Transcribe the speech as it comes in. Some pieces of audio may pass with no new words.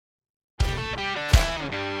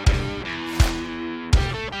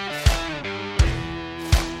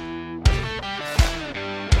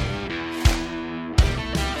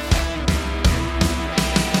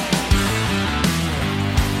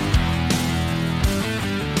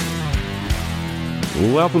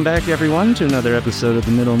Welcome back, everyone, to another episode of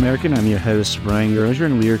The Middle American. I'm your host, Brian Grozier,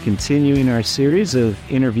 and we are continuing our series of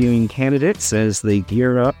interviewing candidates as they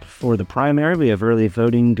gear up for the primary. We have early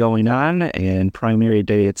voting going on, and primary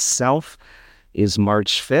day itself is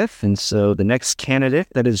March 5th. And so the next candidate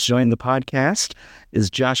that has joined the podcast is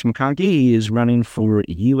Josh McConkey. He is running for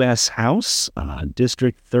U.S. House,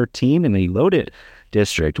 District 13, in a loaded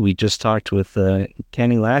district. We just talked with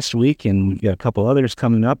Kenny last week, and we've got a couple others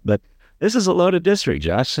coming up, but this is a loaded district,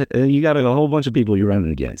 Josh. You got a whole bunch of people you're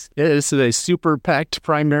running against. Yeah, this is a super packed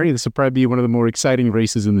primary. This will probably be one of the more exciting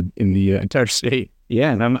races in the entire state.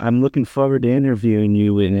 Yeah, and I'm looking forward to interviewing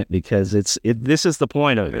you in it because this is the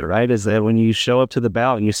point of it, right? Is that when you show up to the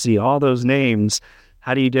ballot and you see all those names,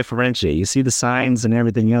 how do you differentiate? You see the signs and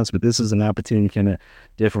everything else, but this is an opportunity to kind of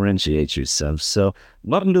differentiate yourself. So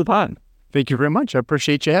welcome to the pod. Thank you very much. I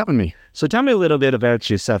appreciate you having me. So tell me a little bit about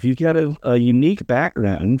yourself. You've got a unique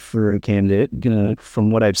background for a candidate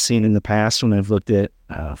from what I've seen in the past when I've looked at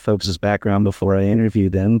folks' background before I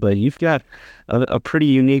interviewed them, but you've got a pretty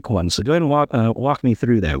unique one. So go ahead and walk me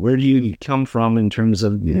through that. Where do you come from in terms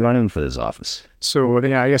of running for this office? So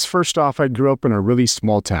yeah, I guess first off, I grew up in a really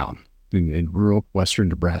small town in rural western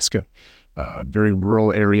Nebraska. Very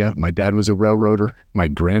rural area. My dad was a railroader. My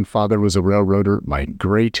grandfather was a railroader. My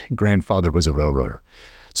great-grandfather was a railroader.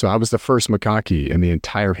 So I was the first McConkey in the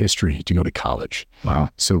entire history to go to college. Wow.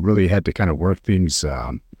 So really had to kind of work things,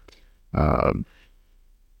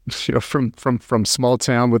 from small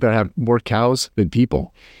town where they have more cows than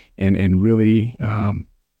people, and really,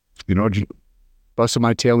 busted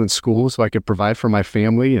my tail in school so I could provide for my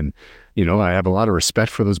family. And, I have a lot of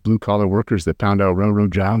respect for those blue collar workers that pound out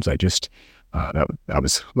railroad jobs. I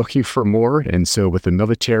was looking for more. And so with the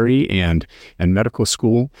military and medical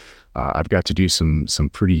school, I've got to do some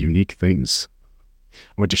pretty unique things.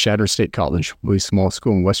 I went to Shatter State College, a really small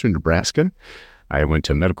school in western Nebraska. I went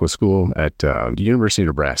to medical school at the University of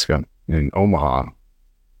Nebraska in Omaha,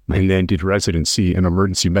 and then did residency in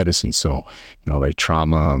emergency medicine. So, like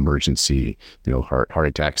trauma, emergency, heart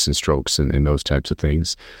attacks and strokes and those types of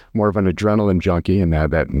things. More of an adrenaline junkie, and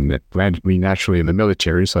that landed me naturally in the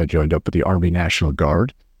military. So I joined up with the Army National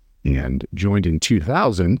Guard and joined in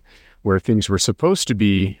 2000, where things were supposed to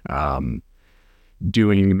be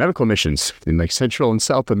doing medical missions in like Central and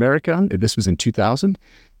South America. This was in 2000.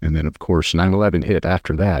 And then, of course, 9/11 hit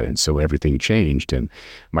after that, and so everything changed. And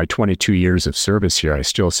my 22 years of service here, I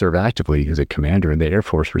still serve actively as a commander in the Air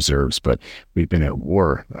Force Reserves, but we've been at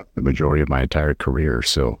war the majority of my entire career.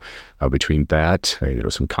 So between that,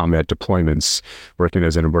 some combat deployments, working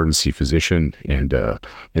as an emergency physician, and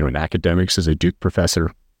in academics as a Duke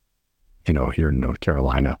professor, here in North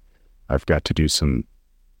Carolina, I've got to do some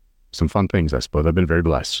fun things, I suppose. I've been very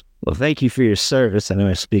blessed. Well, thank you for your service. I know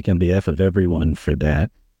I speak on behalf of everyone for that.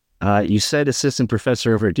 You said assistant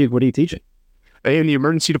professor over at Duke. What are you teaching? In the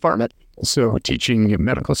emergency department. So teaching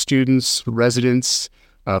medical students, residents,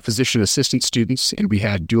 physician assistant students, and we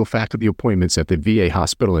had dual faculty appointments at the VA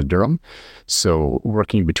hospital in Durham. So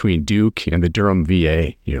working between Duke and the Durham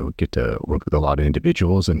VA, get to work with a lot of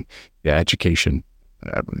individuals and education.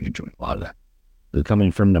 I really enjoy a lot of that. So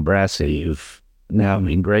coming from Nebraska, you've now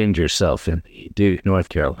ingrained yourself in Duke, North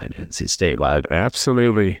Carolina, NC State.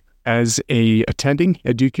 Absolutely. As attending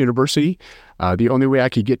at Duke University, the only way I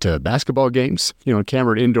could get to basketball games,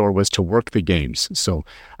 Cameron Indoor, was to work the games. So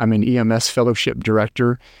I'm an EMS fellowship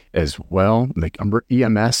director as well. Like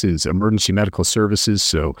EMS is emergency medical services.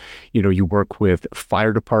 So, you work with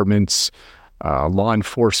fire departments, law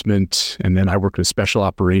enforcement, and then I work with special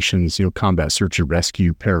operations, combat search and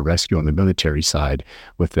rescue, pararescue on the military side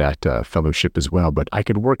with that fellowship as well. But I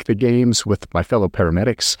could work the games with my fellow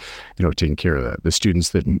paramedics, taking care of the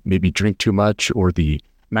students that maybe drink too much, or the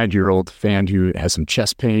 90-year-old fan who has some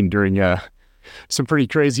chest pain during some pretty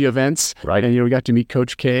crazy events. Right. And, we got to meet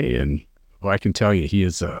Coach K, and I can tell you, he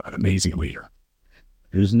is an amazing leader.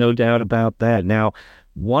 There's no doubt about that. Now,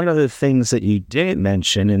 one of the things that you did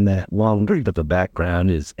mention in that long bit of a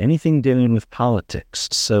background is anything dealing with politics.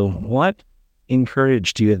 So what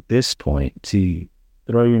encouraged you at this point to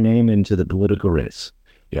throw your name into the political race?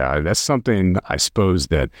 Yeah, that's something I suppose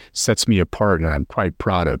that sets me apart, and I'm quite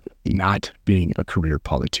proud of not being a career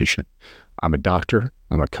politician. I'm a doctor,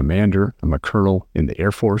 I'm a commander, I'm a colonel in the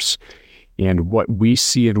Air Force. And what we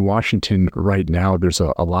see in Washington right now, there's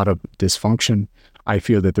a lot of dysfunction. I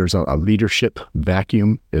feel that there's a leadership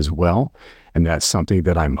vacuum as well. And that's something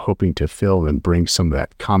that I'm hoping to fill and bring some of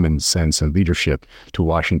that common sense and leadership to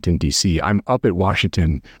Washington, D.C. I'm up at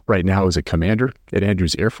Washington right now as a commander at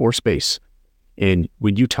Andrews Air Force Base. And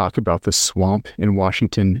when you talk about the swamp in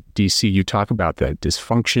Washington, D.C., you talk about that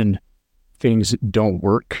dysfunction, things don't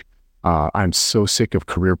work. I'm so sick of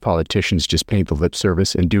career politicians just paying the lip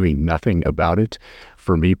service and doing nothing about it.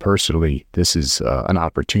 For me personally, this is an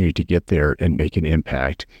opportunity to get there and make an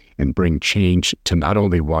impact and bring change to not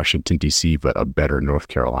only Washington, D.C., but a better North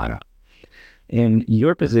Carolina. And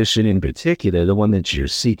your position in particular, the one that you're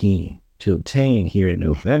seeking to obtain here in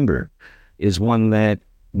November, is one that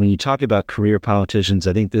when you talk about career politicians,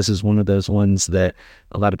 I think this is one of those ones that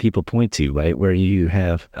a lot of people point to, right? Where you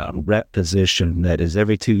have a rep position that is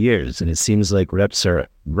every 2 years. And it seems like reps are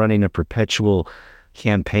running a perpetual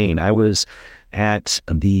campaign. I was at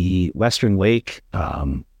the Western Wake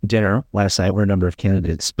dinner last night where a number of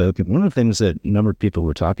candidates spoke. And one of the things that a number of people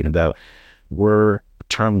were talking about were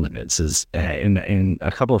term limits. And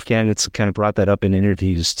a couple of candidates kind of brought that up in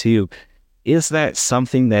interviews too. Is that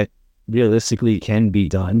something that realistically can be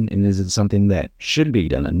done, and is it something that should be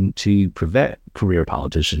done to prevent career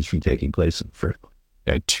politicians from taking place in the first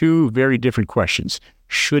place? Two very different questions.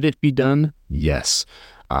 Should it be done? Yes.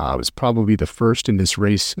 I was probably the first in this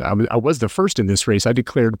race. I was the first in this race. I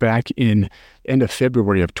declared back in end of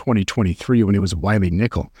February of 2023 when it was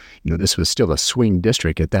Wiley-Nickel. This was still a swing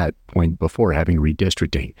district at that point before having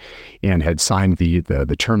redistricting, and had signed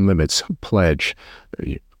the term limits pledge.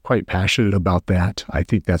 Quite passionate about that. I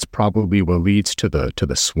think that's probably what leads to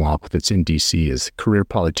the swamp that's in D.C. is career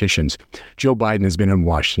politicians. Joe Biden has been in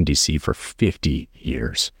Washington, D.C. for 50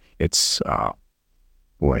 years. It's,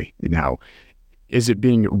 now, is it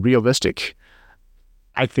being realistic?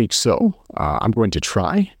 I think so. I'm going to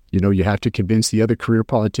try. You have to convince the other career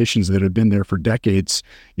politicians that have been there for decades.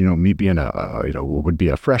 Me being would be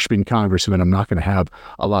a freshman congressman, I'm not going to have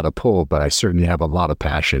a lot of pull, but I certainly have a lot of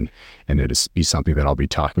passion, and it'll be something that I'll be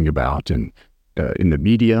talking about and in the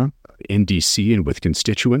media, in D.C., and with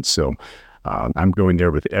constituents. So I'm going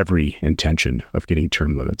there with every intention of getting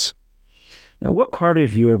term limits. Now, what part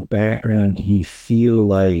of your background do you feel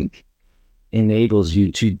like enables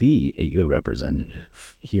you to be a good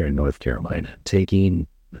representative here in North Carolina, taking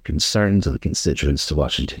the concerns of the constituents to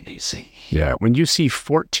Washington, D.C.? Yeah, when you see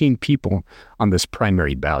 14 people on this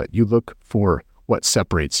primary ballot, you look for what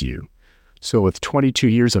separates you. So with 22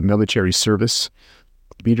 years of military service,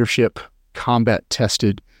 leadership, combat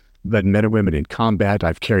tested, led men and women in combat.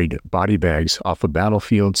 I've carried body bags off of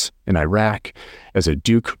battlefields in Iraq as a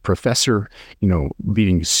Duke professor,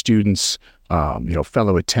 leading students,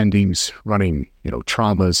 fellow attendings, running,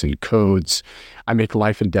 traumas and codes. I make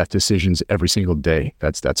life and death decisions every single day.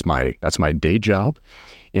 That's my day job.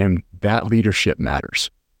 And that leadership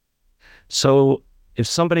matters. So if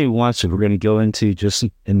somebody wants to, we're going to go into just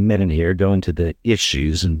a minute here, go into the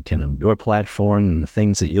issues and kind of your platform and the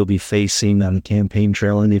things that you'll be facing on the campaign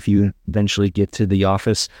trail. And if you eventually get to the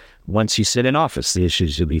office, once you sit in office, the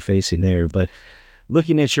issues you'll be facing there. But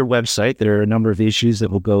looking at your website, there are a number of issues that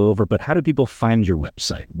we'll go over, but how do people find your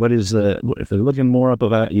website? If they're looking more up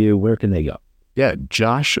about you, where can they go? Yeah,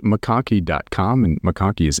 joshmcconkey.com, and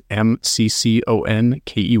McConkey is McConkey.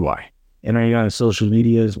 And are you on social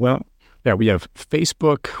media as well? Yeah, we have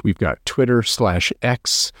Facebook, we've got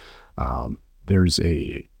Twitter/X. There's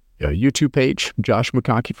a YouTube page, Josh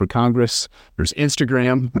McConkey for Congress. There's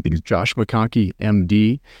Instagram, I think it's Josh McConkey,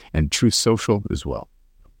 MD, and Truth Social as well.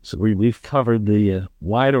 So we've covered the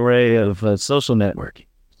wide array of social networking.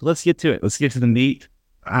 So let's get to it. Let's get to the meat.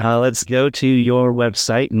 Let's go to your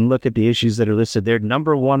website and look at the issues that are listed there.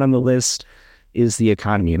 Number one on the list is the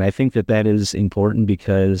economy. And I think that is important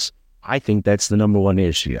because I think that's the number one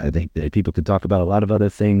issue. I think that people could talk about a lot of other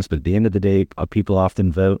things, but at the end of the day, people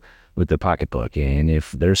often vote with their pocketbook. And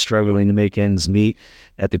if they're struggling to make ends meet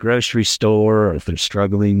at the grocery store, or if they're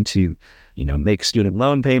struggling to, make student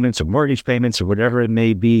loan payments or mortgage payments or whatever it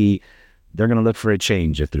may be, they're going to look for a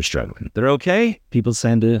change if they're struggling. If they're okay, people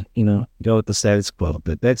tend to, go with the status quo.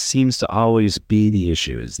 But that seems to always be the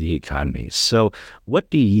issue, is the economy. So what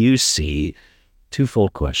do you see?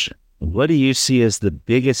 Twofold question. What do you see as the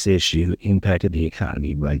biggest issue impacting the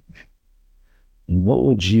economy right now? And what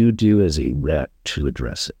would you do as a rep to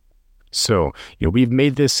address it? So, we've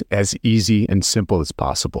made this as easy and simple as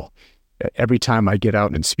possible. Every time I get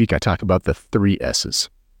out and speak, I talk about the 3 S's.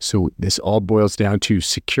 So this all boils down to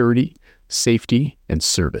security, safety, and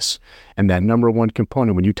service. And that number one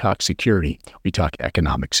component, when you talk security, we talk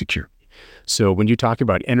economic security. So when you talk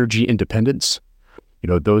about energy independence,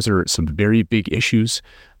 those are some very big issues.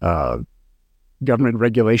 Government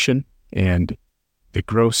regulation and the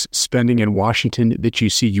gross spending in Washington that you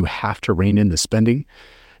see, you have to rein in the spending.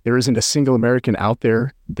 There isn't a single American out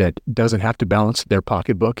there that doesn't have to balance their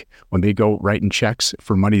pocketbook when they go writing checks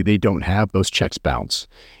for money they don't have. Those checks bounce.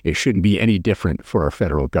 It shouldn't be any different for our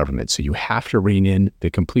federal government. So you have to rein in the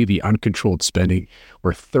completely uncontrolled spending.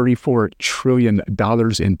 We're $34 trillion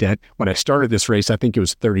in debt. When I started this race, I think it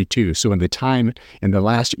was 32. So in the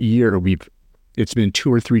last year, it's been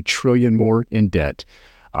 2 or 3 trillion more in debt.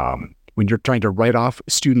 When you're trying to write off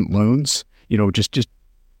student loans, just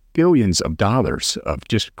billions of dollars of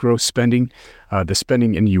just gross spending, the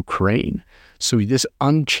spending in Ukraine. So this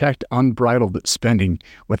unchecked, unbridled spending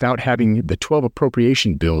without having the 12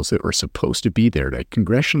 appropriation bills that were supposed to be there, that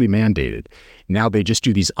congressionally mandated. Now they just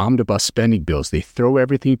do these omnibus spending bills. They throw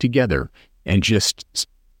everything together and just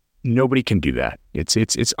nobody can do that.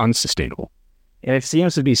 It's unsustainable. And it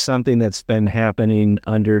seems to be something that's been happening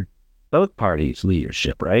under both parties'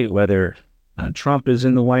 leadership, right? Whether Trump is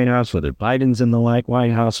in the White House, whether Biden's in the White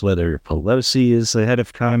House, whether Pelosi is the head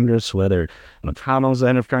of Congress, whether McConnell's the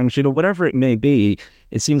head of Congress, whatever it may be,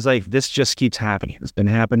 it seems like this just keeps happening. It's been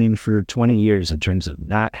happening for 20 years in terms of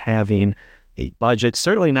not having a budget,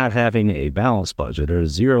 certainly not having a balanced budget or a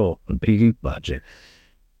zero budget.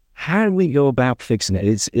 How do we go about fixing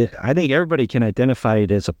it? I think everybody can identify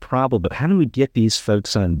it as a problem, but how do we get these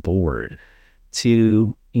folks on board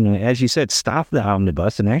to, as you said, stop the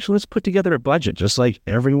omnibus and actually let's put together a budget, just like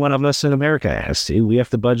every one of us in America has to. We have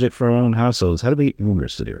to budget for our own households. How do we get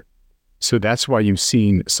Congress to do it? So that's why you've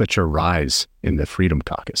seen such a rise in the Freedom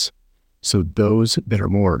Caucus. So those that are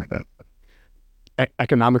more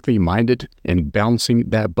economically minded and balancing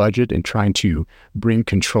that budget and trying to bring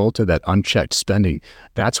control to that unchecked spending,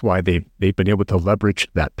 that's why they've been able to leverage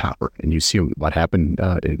that power. And you see what happened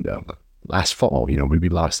in last fall, when we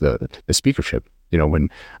lost the speakership, when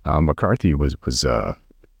McCarthy was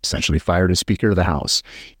essentially fired as Speaker of the House.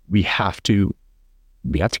 We have to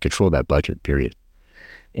control that budget, period.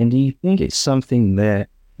 And do you think it's something that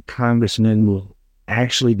congressmen will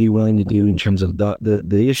actually be willing to do in terms of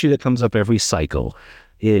the issue that comes up every cycle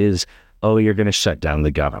is, you're going to shut down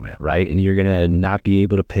the government, right? And you're going to not be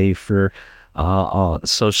able to pay for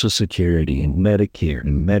Social Security and Medicare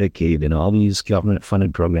and Medicaid and all these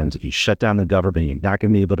government-funded programs. If you shut down the government, you're not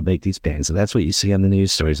going to be able to make these payments. And that's what you see on the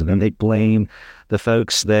news stories. And then they blame the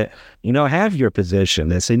folks that, have your position.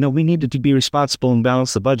 They say, no, we needed to be responsible and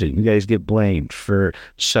balance the budget. You guys get blamed for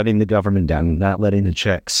shutting the government down and not letting the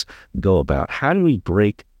checks go about. How do we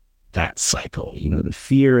break that cycle? The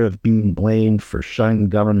fear of being blamed for shutting the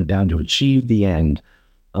government down to achieve the end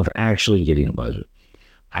of actually getting a budget.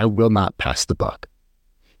 I will not pass the buck.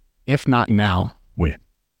 If not now, when?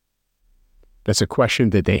 That's a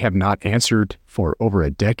question that they have not answered for over a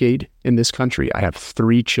decade in this country. I have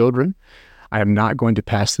 3 children. I am not going to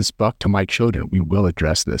pass this buck to my children. We will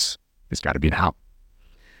address this. It's got to be now.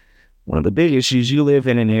 One of the big issues, you live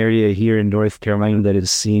in an area here in North Carolina that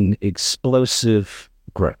has seen explosive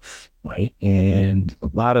growth, right? And a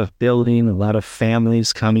lot of building, a lot of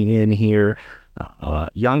families coming in here.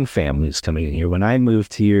 Young families coming in here. When I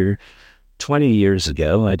moved here 20 years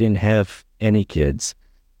ago, I didn't have any kids.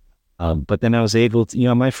 But then I was able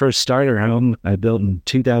to, my first starter home I built in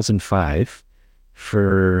 2005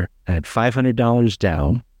 at $500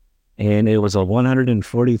 down. And it was a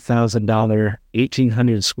 $140,000,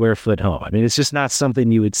 1,800 square foot home. I mean, it's just not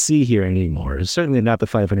something you would see here anymore. It's certainly not the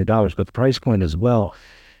 $500, but the price point as well.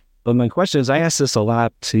 But my question is, I asked this a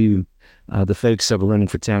lot to the folks that were running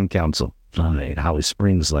for town council in Holly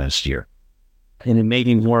Springs last year. And it may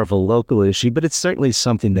be more of a local issue, but it's certainly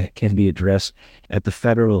something that can be addressed at the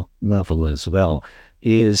federal level as well,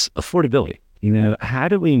 is affordability. How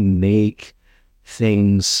do we make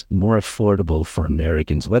things more affordable for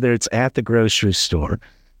Americans, whether it's at the grocery store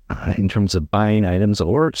in terms of buying items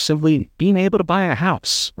or simply being able to buy a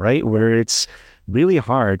house, right? Where it's really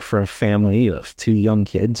hard for a family of 2 young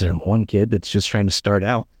kids or 1 kid that's just trying to start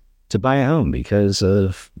out to buy a home because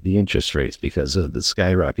of the interest rates, because of the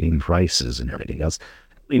skyrocketing prices and everything else.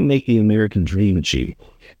 We make the American dream achievable.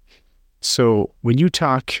 So when you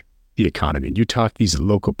talk the economy, you talk these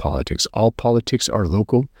local politics, all politics are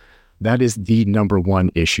local. That is the number one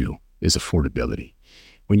issue, is affordability.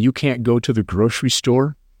 When you can't go to the grocery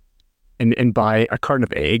store and buy a carton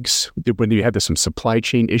of eggs, when you had some supply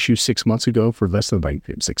chain issues 6 months ago for less than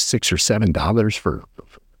it was like $6 or $7 for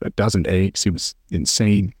a dozen eggs, it was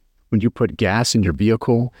insane. When you put gas in your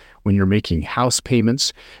vehicle, when you're making house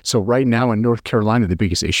payments. So right now in North Carolina, the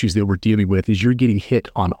biggest issues that we're dealing with is you're getting hit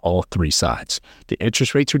on all 3 sides. The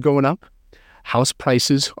interest rates are going up, house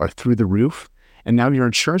prices are through the roof, and now your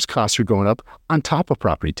insurance costs are going up on top of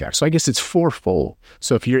property tax. So I guess it's fourfold.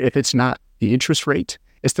 So if it's not the interest rate,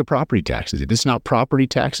 It's the property taxes. If it's not property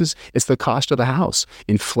taxes, it's the cost of the house.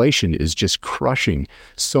 Inflation is just crushing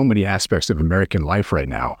so many aspects of American life right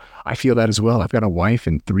now. I feel that as well. I've got a wife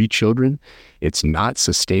and 3 children. It's not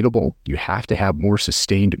sustainable. You have to have more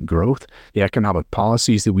sustained growth. The economic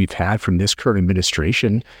policies that we've had from this current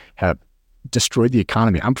administration have destroyed the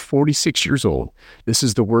economy. I'm 46 years old. This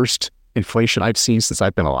is the worst inflation I've seen since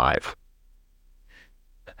I've been alive.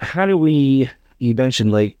 How do you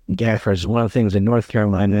mentioned like gas prices. One of the things in North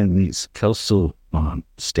Carolina and these coastal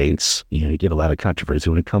states, you get a lot of controversy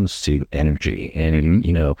when it comes to energy and,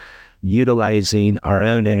 utilizing our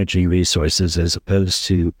own energy resources as opposed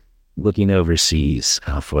to looking overseas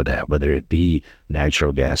for that, whether it be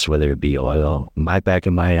natural gas, whether it be oil. Back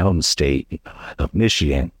in my own state of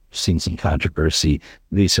Michigan, seen some controversy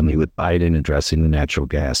recently with Biden addressing the natural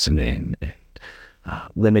gas and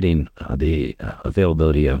limiting the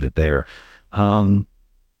availability of it there.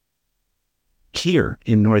 Here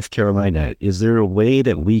in North Carolina, is there a way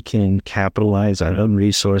that we can capitalize our own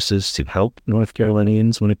resources to help North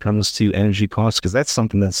Carolinians when it comes to energy costs? Because that's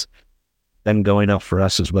something that's been going up for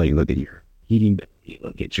us as well. You look at your heating bill, you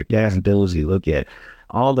look at your gas bills, you look at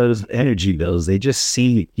all those energy bills, they just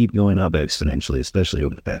keep going up exponentially, especially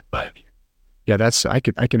over the past 5 years. Yeah,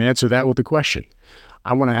 I can answer that with a question.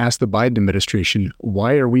 I want to ask the Biden administration,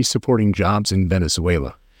 why are we supporting jobs in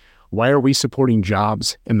Venezuela? Why are we supporting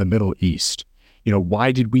jobs in the Middle East?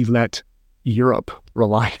 Why did we let Europe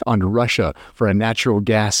rely on Russia for a natural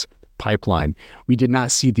gas pipeline? We did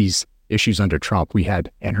not see these issues under Trump. We had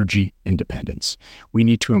energy independence. We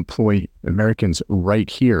need to employ Americans right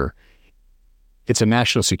here. It's a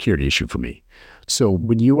national security issue for me. So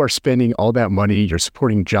when you are spending all that money, you're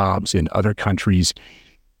supporting jobs in other countries,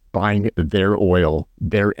 buying their oil,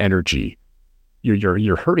 their energy,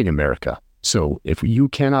 you're hurting America. So if you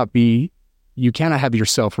cannot have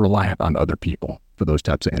yourself reliant on other people for those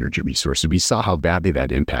types of energy resources. We saw how badly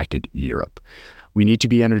that impacted Europe. We need to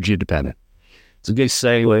be energy independent. It's a good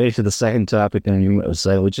segue to the second topic on your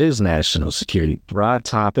website, which is national security. Broad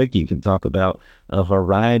topic. You can talk about a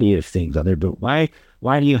variety of things on there, but why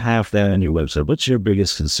do you have that on your website? What's your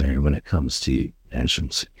biggest concern when it comes to national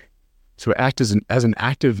security? So I act as an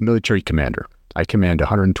active military commander. I command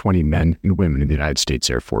 120 men and women in the United States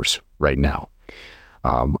Air Force right now.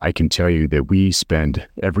 I can tell you that we spend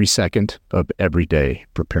every second of every day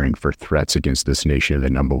preparing for threats against this nation. The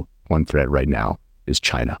number one threat right now is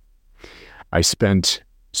China.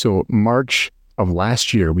 March of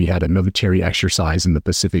last year, we had a military exercise in the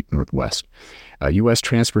Pacific Northwest. A U.S.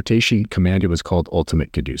 Transportation Command, it was called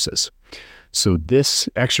Ultimate Caduceus. So this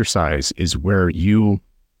exercise is where you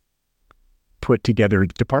put together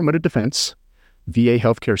Department of Defense, VA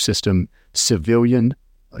healthcare system, civilian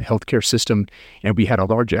healthcare system, and we had a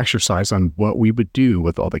large exercise on what we would do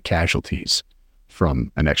with all the casualties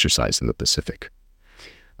from an exercise in the Pacific.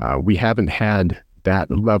 We haven't had that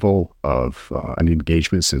level of an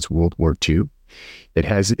engagement since World War II.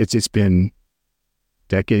 It's been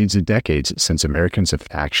decades and decades since Americans have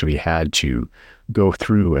actually had to go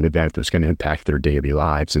through an event that's going to impact their daily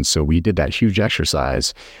lives. And so we did that huge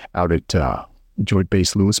exercise out at Joint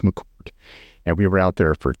Base Lewis McConkey. And we were out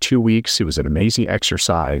there for 2 weeks. It was an amazing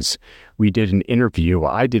exercise. I did an interview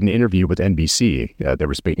with NBC. There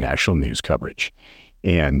was big national news coverage.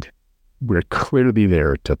 And we're clearly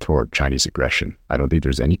there to thwart Chinese aggression. I don't think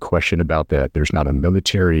there's any question about that. There's not a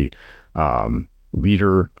military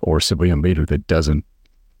leader or civilian leader that doesn't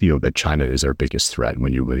feel that China is our biggest threat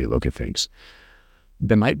when you really look at things.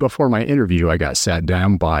 The night before my interview, I got sat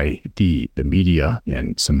down by the media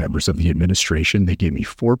and some members of the administration. They gave me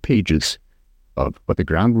 4 pages of what the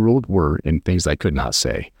ground rules were and things I could not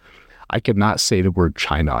say. I could not say the word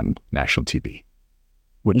China on national TV,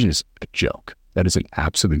 which is a joke. That is an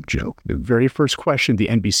absolute joke. The very first question the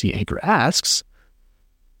NBC anchor asks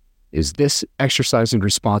is this exercise in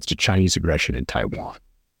response to Chinese aggression in Taiwan?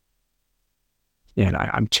 And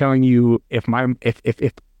I'm telling you, if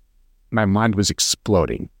my mind was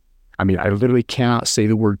exploding, I literally cannot say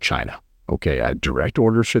the word China. Okay, I had direct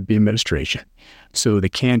orders from the administration. So the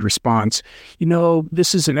canned response,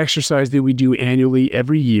 this is an exercise that we do annually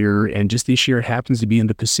every year, and just this year it happens to be in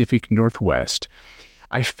the Pacific Northwest.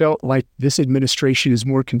 I felt like this administration is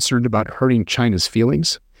more concerned about hurting China's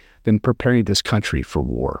feelings than preparing this country for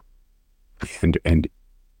war. And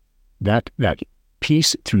that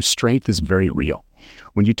peace through strength is very real.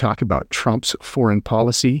 When you talk about Trump's foreign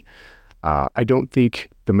policy, I don't think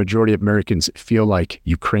the majority of Americans feel like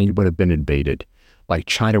Ukraine would have been invaded, like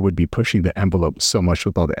China would be pushing the envelope so much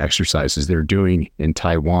with all the exercises they're doing in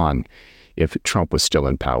Taiwan if Trump was still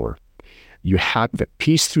in power. You have the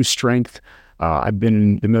peace through strength. I've been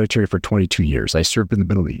in the military for 22 years. I served in the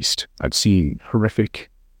Middle East. I've seen horrific,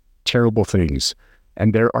 terrible things.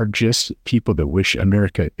 And there are just people that wish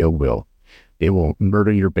America ill will. They will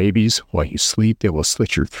murder your babies while you sleep. They will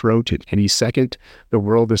slit your throat at any second. The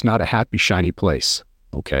world is not a happy, shiny place,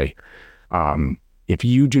 okay? If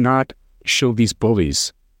you do not show these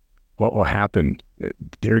bullies what will happen,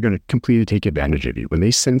 they're going to completely take advantage of you. When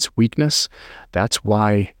they sense weakness, that's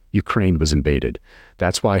why Ukraine was invaded.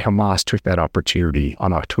 That's why Hamas took that opportunity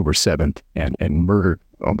on October 7th and murdered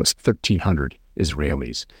almost 1,300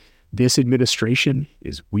 Israelis. This administration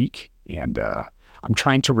is weak, and I'm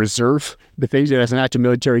trying to reserve the things. As an active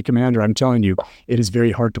military commander, I'm telling you, it is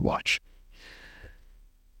very hard to watch.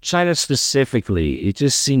 China specifically, it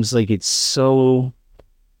just seems like we're so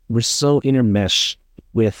intermeshed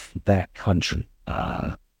with that country.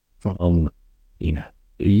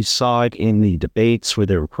 You saw it in the debates where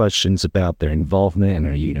there were questions about their involvement in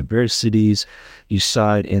our universities. You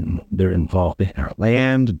saw it in their involvement in our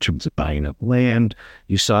land, in terms of buying up land.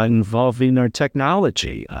 You saw it involving our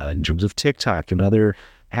technology, in terms of TikTok and other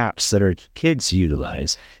apps that our kids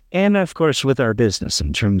utilize. And of course, with our business,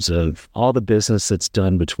 in terms of all the business that's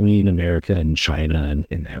done between America and China and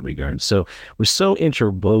in that regard. So we're so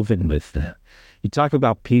interwoven with that. You talk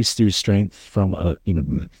about peace through strength from a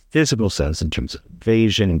physical sense in terms of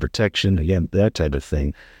invasion and protection, again, that type of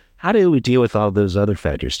thing. How do we deal with all those other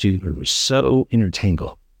factors too? We're so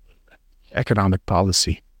intertangled. Economic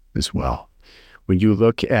policy as well. When you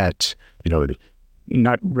look at,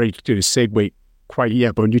 not ready to segue quite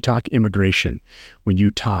yet, but when you talk immigration, when you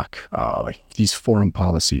talk these foreign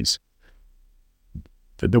policies,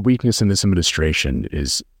 the weakness in this administration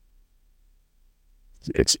is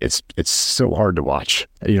it's so hard to watch,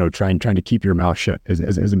 trying to keep your mouth shut as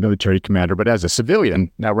a military commander. But as a civilian,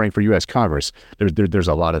 now running for U.S. Congress, there's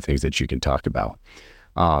a lot of things that you can talk about.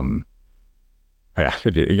 I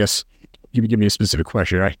guess you give me a specific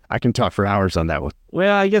question. I can talk for hours on that one.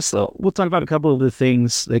 Well, I guess we'll talk about a couple of the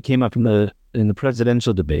things that came up in the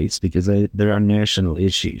presidential debates, because there are national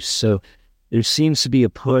issues. So there seems to be a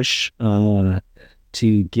push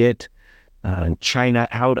to get China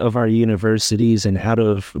out of our universities and out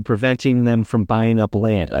of preventing them from buying up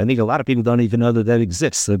land. I think a lot of people don't even know that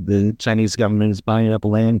exists. The Chinese government is buying up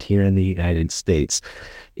land here in the United States.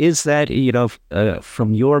 Is that,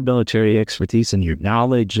 from your military expertise and your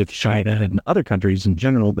knowledge of China and other countries in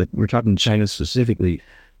general, but we're talking China specifically,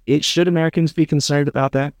 should Americans be concerned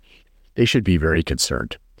about that? They should be very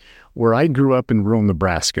concerned. Where I grew up in rural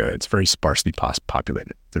Nebraska, it's very sparsely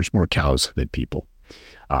populated. There's more cows than people.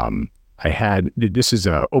 This is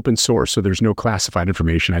open source, so there's no classified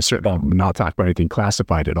information. I certainly will not talk about anything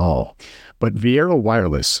classified at all. But Viera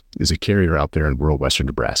Wireless is a carrier out there in rural western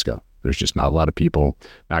Nebraska. There's just not a lot of people,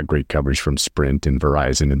 not great coverage from Sprint and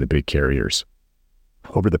Verizon and the big carriers.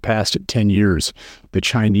 Over the past 10 years, the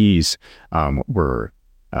Chinese were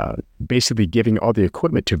basically giving all the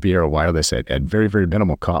equipment to Viera Wireless at very, very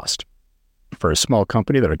minimal cost. For a small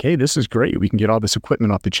company, they're like, hey, this is great. We can get all this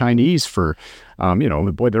equipment off the Chinese for,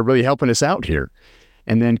 boy, they're really helping us out here.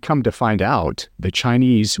 And then come to find out, the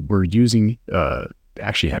Chinese were using,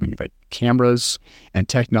 actually having like cameras and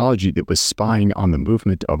technology that was spying on the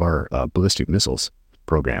movement of our ballistic missiles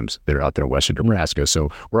programs that are out there in western Nebraska. So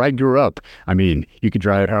where I grew up, you could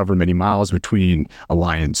drive however many miles between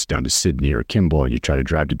Alliance down to Sydney or Kimball, and you try to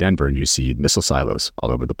drive to Denver and you see missile silos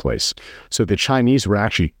all over the place. So the Chinese were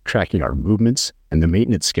actually tracking our movements and the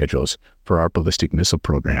maintenance schedules for our ballistic missile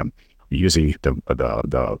program using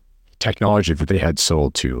the technology that they had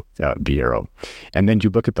sold to Viera. And then you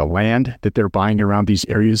look at the land that they're buying around these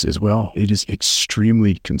areas as well. It is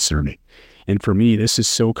extremely concerning. And for me, this is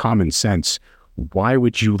so common sense. Why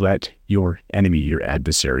would you let your enemy, your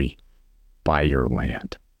adversary, buy your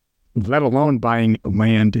land? Let alone buying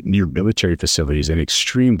land near military facilities and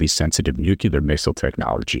extremely sensitive nuclear missile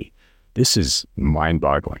technology. This is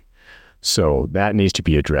mind-boggling. So that needs to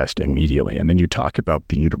be addressed immediately. And then you talk about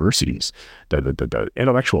the universities, the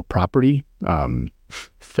intellectual property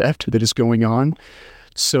theft that is going on.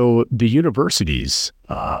 So the universities,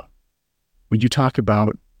 when you talk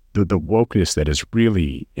about the wokeness that is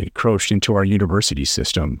really encroached into our university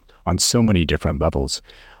system on so many different levels.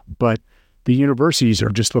 But the universities are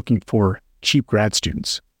just looking for cheap grad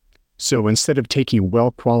students. So instead of taking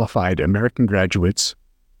well-qualified American graduates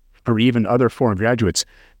or even other foreign graduates,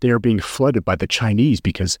 they are being flooded by the Chinese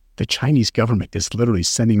because the Chinese government is literally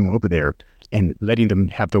sending them over there and letting them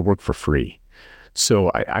have the work for free.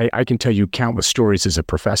 So I can tell you countless stories as a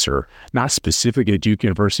professor, not specifically at Duke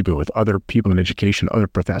University, but with other people in education, other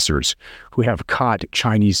professors who have caught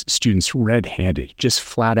Chinese students red-handed, just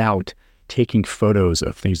flat out taking photos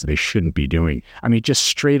of things that they shouldn't be doing. I mean, just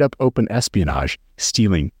straight up open espionage,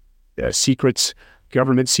 stealing secrets,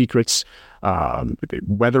 government secrets,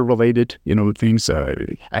 weather-related, things.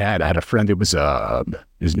 I had a friend that was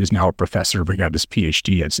is now a professor, but got his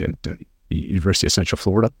PhD at the University of Central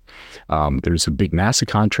Florida. There's some big NASA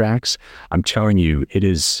contracts. I'm telling you, it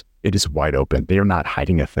is wide open. They are not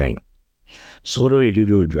hiding a thing. So what do we do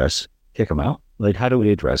to address? Kick them out? Like, how do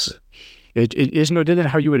we address it? It is no different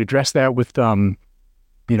how you would address that with,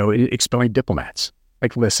 expelling diplomats.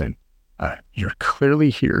 Like, listen, you're clearly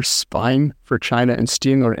here spying for China and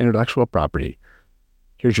stealing our intellectual property.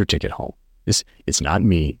 Here's your ticket home. It's not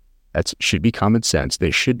me. That should be common sense.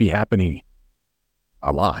 They should be happening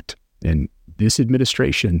a lot. And this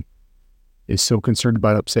administration is so concerned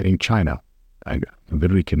about upsetting China. I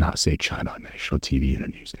literally cannot say China on national TV in a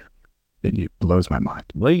news there. It blows my mind.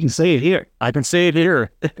 Well, you can say it here. I can say it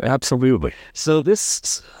here. Absolutely. So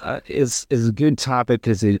this is a good topic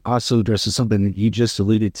because it also addresses something that you just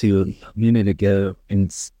alluded to a minute ago, and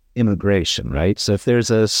it's immigration, right? So if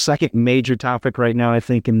there's a second major topic right now, I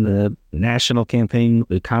think in the national campaign,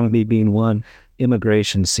 the economy being one,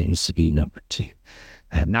 immigration seems to be number two.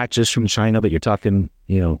 And not just from China, but you're talking,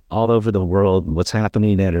 all over the world, what's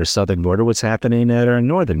happening at our southern border, what's happening at our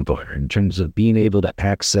northern border in terms of being able to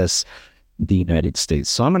access the United States.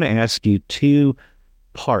 So I'm going to ask you two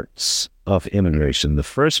parts of immigration. The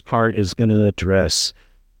first part is going to address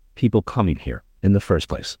people coming here in the first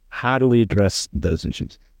place. How do we address those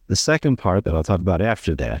issues? The second part that I'll talk about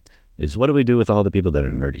after that is what do we do with all the people that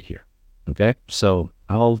are already here? Okay, so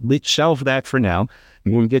I'll shelve that for now.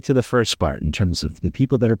 And we'll get to the first part in terms of the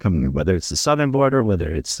people that are coming here, whether it's the southern border, whether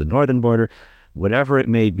it's the northern border, whatever it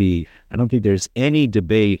may be. I don't think there's any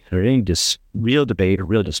debate or any real debate or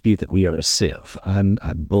real dispute that we are a civ on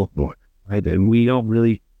both borders, right? And we don't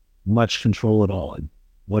really much control at all in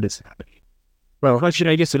what is happening. Well,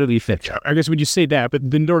 I guess it'll be fit. I guess when you say that, but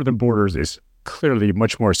the northern borders is clearly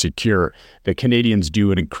much more secure. The Canadians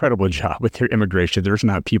do an incredible job with their immigration. There's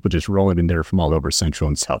not people just rolling in there from all over Central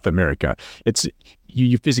and South America. It's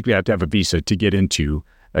you physically have to have a visa to get into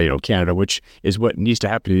Canada, which is what needs to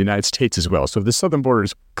happen in the United States as well. So the southern border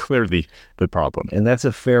is clearly the problem. And that's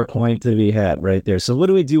a fair point to be had right there. So what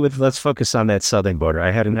do we do let's focus on that southern border.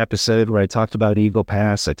 I had an episode where I talked about Eagle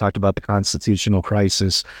Pass. I talked about the constitutional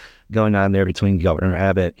crisis going on there between Governor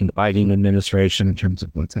Abbott and the Biden administration in terms of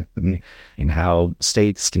what's happening and how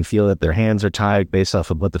states can feel that their hands are tied based off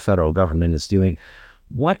of what the federal government is doing.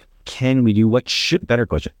 What can we do? What should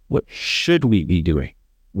we be doing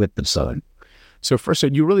with the southern? So first,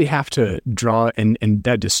 you really have to draw and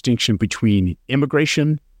that distinction between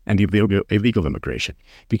immigration and illegal immigration,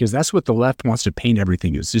 because that's what the left wants to paint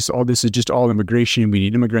everything as. This is just all immigration. We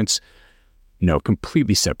need immigrants. No,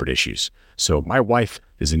 completely separate issues. So my wife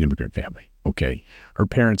is an immigrant family. Okay, her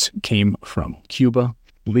parents came from Cuba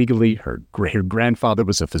legally. Her grandfather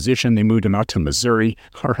was a physician. They moved him out to Missouri.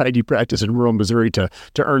 All right, he practiced in rural Missouri to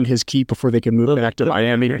earn his keep before they could move back to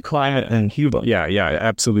Miami. Climate and Cuba. Yeah,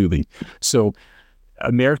 absolutely. So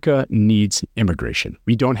America needs immigration.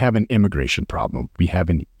 We don't have an immigration problem. We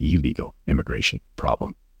have an illegal immigration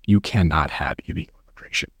problem. You cannot have illegal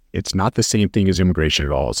immigration. It's not the same thing as immigration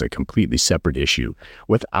at all. It's a completely separate issue.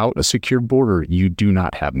 Without a secure border, you do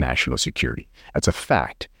not have national security. That's a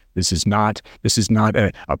fact. This is not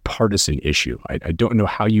a partisan issue. I don't know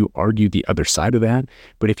how you argue the other side of that,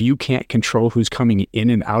 but if you can't control who's coming in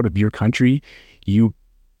and out of your country, you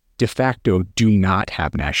de facto do not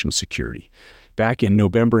have national security. Back in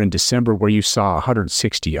November and December, where you saw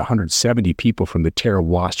 160, 170 people from the terror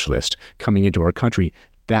watch list coming into our country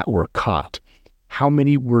that were caught. How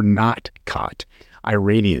many were not caught?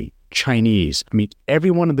 Iranian, Chinese. I mean,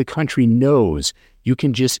 everyone in the country knows you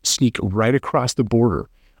can just sneak right across the border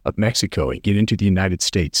of Mexico and get into the United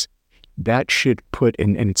States. That should put,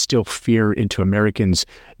 and instill fear into Americans.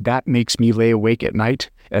 That makes me lay awake at night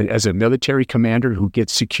as a military commander who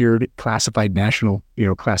gets secured classified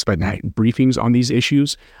briefings on these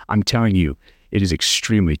issues. I'm telling you, it is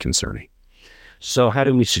extremely concerning. So how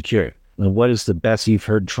do we secure it? What is the best? You've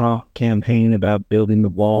heard Trump campaign about building the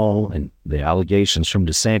wall and the allegations from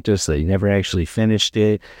DeSantis that he never actually finished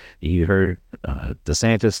it. You heard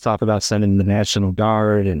DeSantis talk about sending the National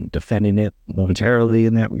Guard and defending it momentarily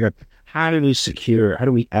in that regard. How do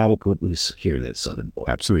we adequately secure this southern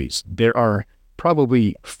border? Absolutely. There are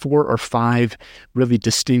probably 4 or 5 really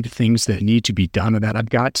distinct things that need to be done on that. I've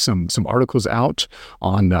got some articles out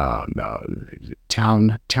on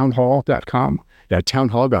townhall.com.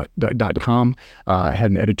 Townhall.com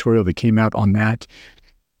had an editorial that came out on that.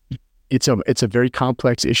 It's a very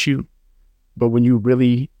complex issue, but when you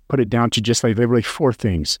really put it down to just like literally 4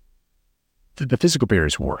 things, the physical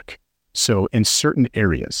barriers work. So in certain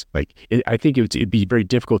areas, I think it'd be very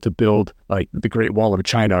difficult to build like the Great Wall of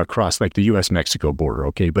China across like the U.S.-Mexico border,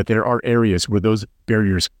 okay? But there are areas where those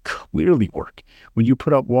barriers clearly work. When you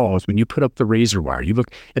put up walls, when you put up the razor wire, you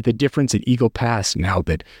look at the difference at Eagle Pass now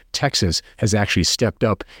that Texas has actually stepped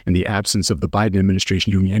up in the absence of the Biden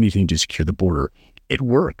administration doing anything to secure the border. It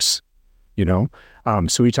works,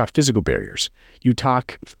 So you talk physical barriers. You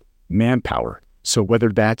talk manpower. So whether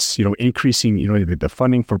that's, increasing, the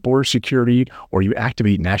funding for border security or you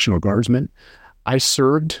activate National Guardsmen. I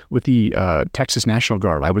served with the Texas National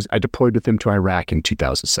Guard. I deployed with them to Iraq in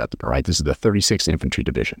 2007. All right, this is the 36th Infantry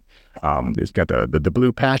Division. It's got the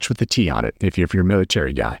blue patch with the T on it. If you're a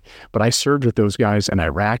military guy, but I served with those guys in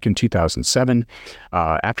Iraq in 2007.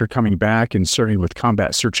 After coming back and serving with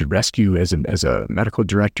Combat Search and Rescue as a medical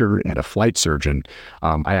director and a flight surgeon,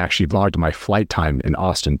 I actually logged my flight time in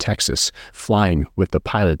Austin, Texas, flying with the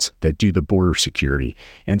pilots that do the border security.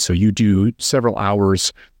 And so you do several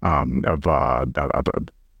hours of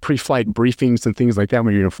pre-flight briefings and things like that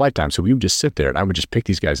when you're in flight time. So we would just sit there and I would just pick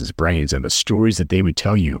these guys' brains, and the stories that they would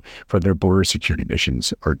tell you for their border security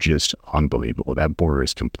missions are just unbelievable. That border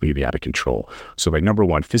is completely out of control. So number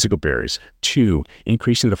one, physical barriers. Two,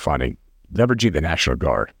 increasing the funding, leveraging the National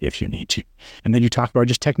Guard if you need to. And then you talk about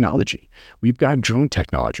just technology. We've got drone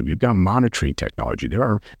technology. We've got monitoring technology.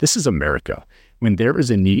 This is America. When there is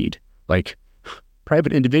a need,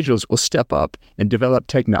 private individuals will step up and develop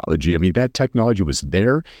technology. I mean, that technology was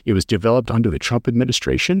there. It was developed under the Trump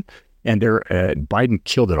administration, and Biden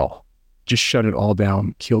killed it all. Just shut it all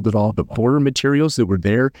down, killed it all. The border materials that were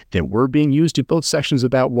there, that were being used to build sections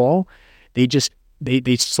of that wall, they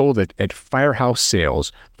sold it at firehouse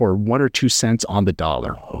sales for 1 or 2 cents on the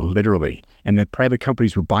dollar, literally. And then private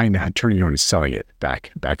companies were buying that, turning it around and selling it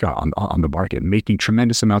back on the market, making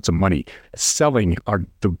tremendous amounts of money, selling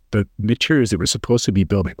the materials that were supposed to be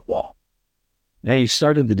building the wall. Now, you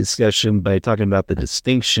started the discussion by talking about the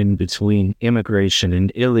distinction between immigration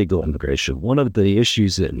and illegal immigration. One of the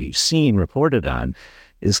issues that we've seen reported on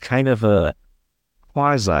is kind of a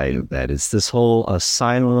quasi of that. It's this whole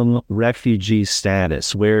asylum refugee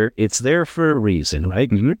status where it's there for a reason, right?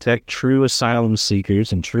 To protect true asylum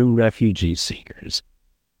seekers and true refugee seekers.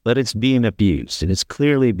 But it's being abused, and it's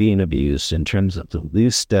clearly being abused in terms of the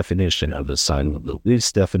loose definition of asylum, the loose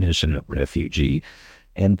definition of refugee,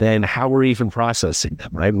 and then how we're even processing them,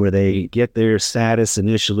 right? Where they get their status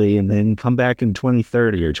initially and then come back in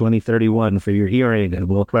 2030 or 2031 for your hearing, and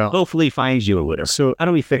we'll hopefully find you or whatever. So how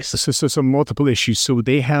do we fix this? So multiple issues. So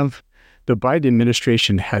the Biden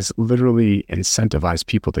administration has literally incentivized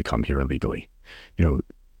people to come here illegally.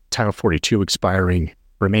 Title 42 expiring,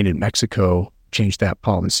 remain in Mexico, change that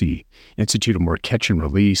policy, institute a more catch and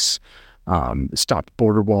release, stop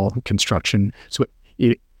border wall construction. So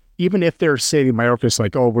even if they're saying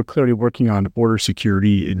Mayorkas we're clearly working on border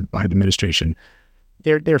security by the administration,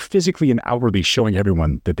 they're physically and outwardly showing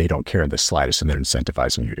everyone that they don't care in the slightest, and they're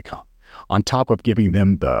incentivizing you to come. On top of giving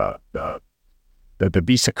them the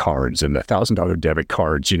Visa cards and the $1,000 debit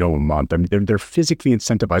cards, a month. I mean, they're physically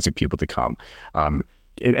incentivizing people to come. And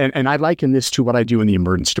I liken this to what I do in the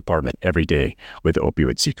emergency department every day with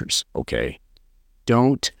opioid seekers. Okay,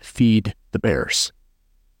 don't feed the bears.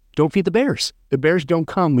 Don't feed the bears. The bears don't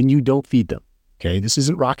come when you don't feed them. Okay, this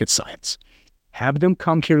isn't rocket science. Have them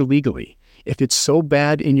come here legally. If it's so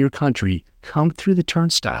bad in your country, come through the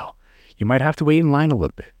turnstile. You might have to wait in line a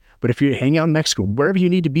little bit. But if you hang out in Mexico, wherever you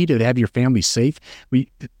need to be to have your family safe,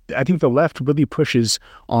 I think the left really pushes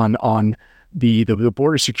on the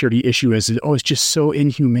border security issue as, it's just so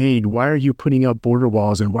inhumane. Why are you putting up border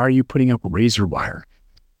walls and why are you putting up razor wire?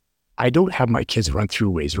 I don't have my kids run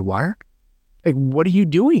through razor wire. What are you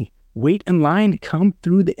doing? Wait in line, come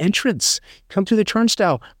through the entrance, come through the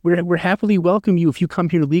turnstile. We're happily welcome you if you come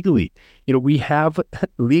here legally. We have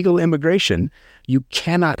legal immigration. You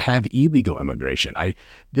cannot have illegal immigration.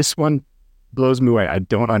 This one blows me away. I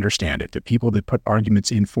don't understand it. The people that put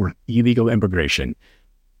arguments in for illegal immigration,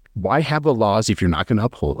 why have the laws if you're not going to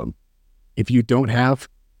uphold them? If you don't have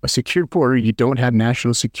a secure border, you don't have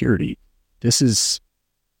national security.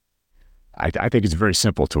 I think it's very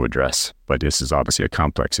simple to address, but this is obviously a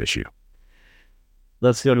complex issue.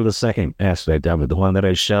 Let's go to the second aspect of it, the one that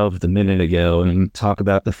I shelved a minute ago, and talk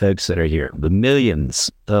about the folks that are here, the millions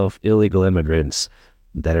of illegal immigrants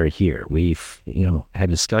that are here. We've, had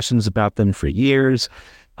discussions about them for years,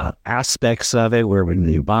 aspects of it where when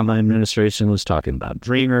the Obama administration was talking about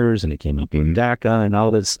Dreamers and it came up in DACA and all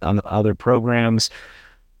this other programs.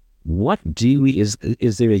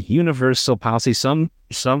 Is there a universal policy? Some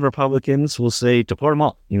Republicans will say deport them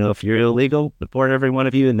all. If you're illegal, deport every one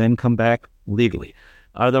of you and then come back legally.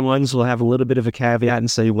 Other ones will have a little bit of a caveat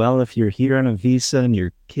and say, well, if you're here on a visa and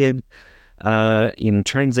your kid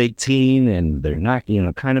turns 18 and they're not,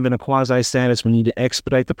 kind of in a quasi status, we need to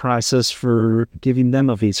expedite the process for giving them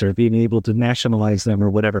a visa or being able to nationalize them or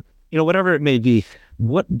whatever, whatever it may be.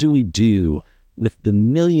 What do we do with the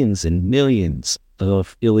millions and millions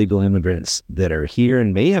of illegal immigrants that are here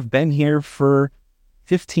and may have been here for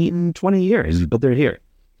 15, 20 years, but they're here?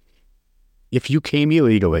 If you came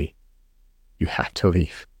illegally, you have to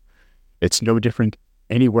leave. It's no different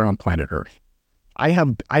anywhere on planet Earth. I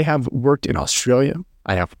have worked in Australia.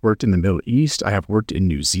 I have worked in the Middle East. I have worked in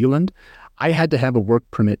New Zealand. I had to have a work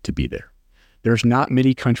permit to be there. There's not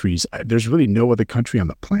many countries. There's really no other country on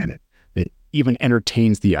the planet that even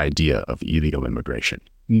entertains the idea of illegal immigration.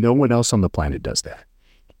 No one else on the planet does that.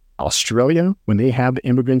 Australia, when they have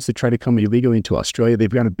immigrants that try to come illegally into Australia,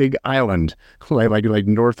 they've got a big island like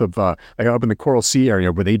north of, up in the Coral Sea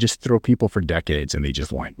area, where they just throw people for decades and they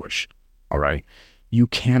just languish. All right. You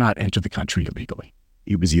cannot enter the country illegally.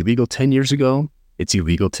 It was illegal 10 years ago. It's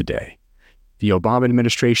illegal today. The Obama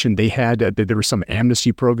administration, there were some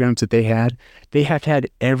amnesty programs that they have had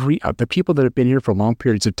the people that have been here for long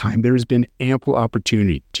periods of time. There has been ample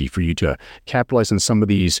opportunity for you to capitalize on some of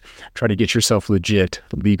these, try to get yourself legit,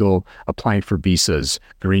 legal, applying for visas,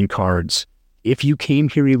 green cards. If you came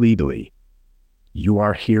here illegally, you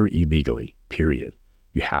are here illegally, period.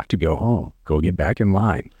 You have to go home, go get back in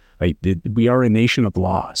line. Like, we are a nation of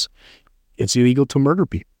laws. It's illegal to murder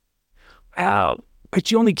people. Wow.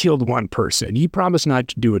 But you only killed one person. You promised not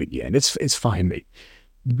to do it again. It's fine, mate.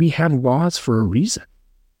 We have laws for a reason.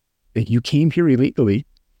 If you came here illegally,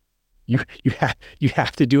 you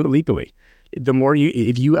have to do it legally.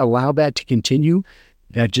 If you allow that to continue,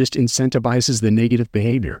 that just incentivizes the negative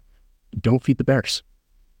behavior. Don't feed the bears.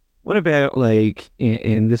 What about,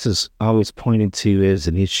 and this is always pointed to as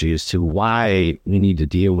an issue as to why we need to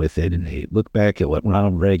deal with it. And they look back at what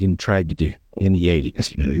Ronald Reagan tried to do in the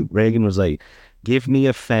 80s. Reagan was like, give me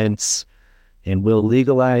a fence and we'll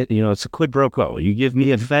legalize, it's a quid pro quo. You give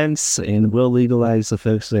me a fence and we'll legalize the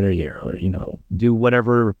folks that are here, or, do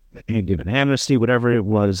whatever, give an amnesty, whatever it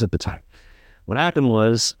was at the time. What happened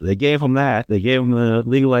was they gave them that. They gave them the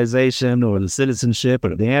legalization or the citizenship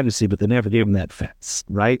or the amnesty, but they never gave them that fence,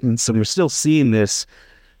 right? And so we're still seeing this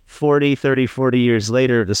 40 years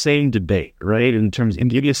later, the same debate, right? In terms of,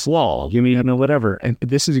 give me a slaw, give me, whatever. And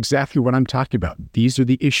this is exactly what I'm talking about. These are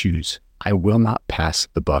the issues. I will not pass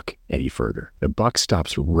the buck any further. The buck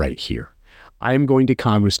stops right here. I am going to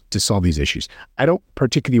Congress to solve these issues. I don't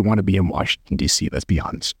particularly want to be in Washington, D.C., let's be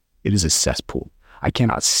honest. It is a cesspool. I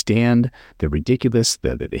cannot stand the ridiculous,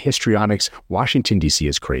 the histrionics. Washington, D.C.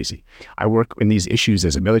 is crazy. I work in these issues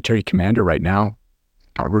as a military commander right now.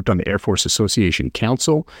 I worked on the Air Force Association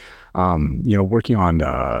Council, working on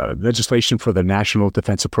legislation for the National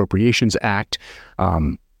Defense Appropriations Act.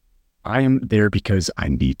 I am there because I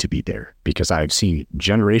need to be there, because I have seen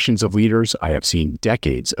generations of leaders. I have seen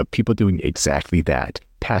decades of people doing exactly that,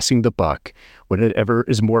 passing the buck, whatever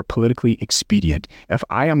is more politically expedient. If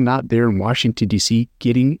I am not there in Washington, D.C.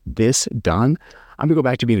 getting this done, I'm going to go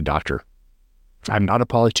back to being a doctor. I'm not a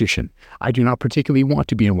politician. I do not particularly want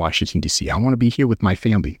to be in Washington, D.C. I want to be here with my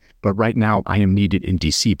family. But right now, I am needed in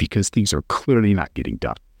D.C. because things are clearly not getting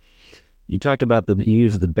done. You talked about you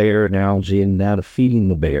used the bear analogy and now to feeding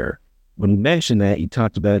the bear. When you mentioned that, you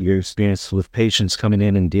talked about your experience with patients coming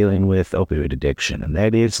in and dealing with opioid addiction, and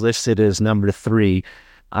that is listed as number 3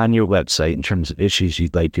 on your website in terms of issues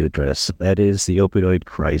you'd like to address. That is the opioid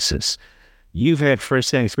crisis. You've had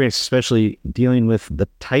firsthand experience, especially dealing with the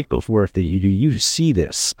type of work that you do. You see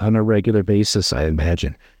this on a regular basis, I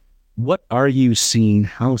imagine. What are you seeing?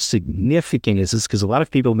 How significant is this? Because a lot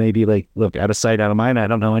of people may be like, look, out of sight, out of mind. I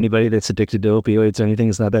don't know anybody that's addicted to opioids or anything.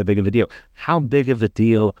 It's not that big of a deal. How big of a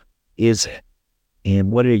deal is it?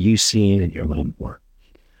 And what are you seeing in your own work?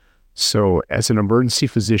 So as an emergency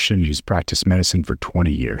physician who's practiced medicine for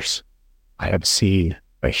 20 years, I have seen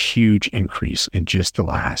a huge increase in just the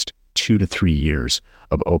last 2 to 3 years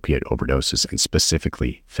of opiate overdoses, and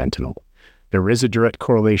specifically fentanyl. There is a direct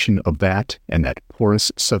correlation of that and that porous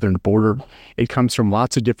southern border. It comes from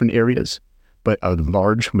lots of different areas, but a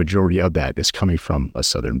large majority of that is coming from a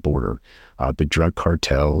southern border. The drug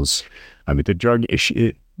cartels, the drug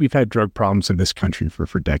issue. We've had drug problems in this country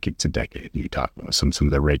for decades and decades. You talk about some of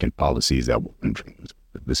the Reagan policies that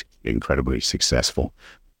was incredibly successful.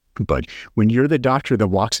 But when you're the doctor that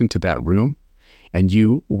walks into that room and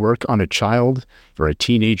you work on a child or a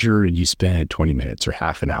teenager and you spend 20 minutes or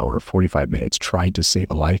half an hour or 45 minutes trying to save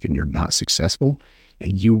a life and you're not successful,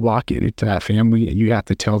 and you walk into that family and you have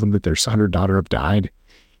to tell them that their son or daughter have died,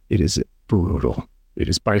 it is brutal. It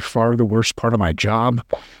is by far the worst part of my job.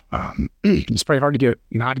 It's probably hard to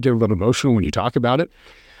not get a little emotional when you talk about it,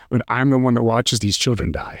 but I'm the one that watches these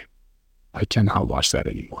children die. I cannot watch that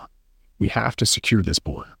anymore. We have to secure this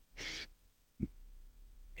border.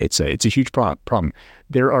 It's a huge problem.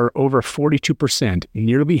 There are over 42%,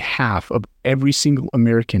 nearly half of every single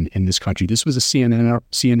American in this country. This was a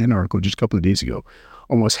CNN article just a couple of days ago.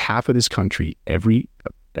 Almost half of this country, every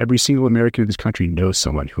single American in this country knows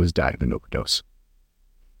someone who has died of an overdose.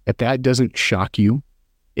 If that doesn't shock you,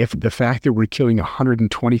 if the fact that we're killing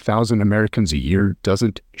 120,000 Americans a year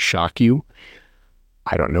doesn't shock you,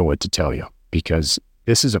 I don't know what to tell you, because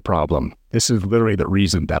this is a problem. This is literally the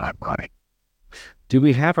reason that I'm running. Do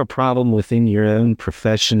we have a problem within your own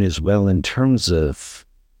profession as well in terms of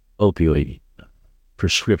opioid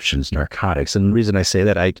prescriptions, narcotics? And the reason I say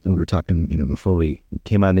that, we were talking, before we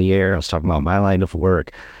came on the air, I was talking about my line of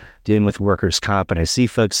work, dealing with workers' comp, and I see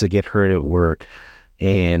folks that get hurt at work,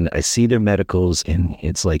 and I see their medicals, and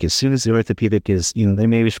it's like as soon as the orthopedic is, they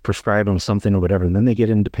maybe prescribe them something or whatever, and then they get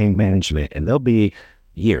into pain management, and they'll be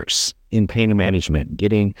years in pain management,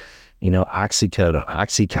 getting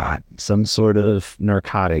Oxycontin, some sort of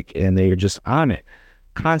narcotic, and they're just on it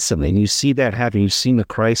constantly. And you see that happen. You've seen the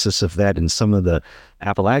crisis of that in some of the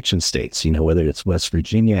Appalachian states, whether it's West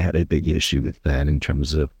Virginia had a big issue with that in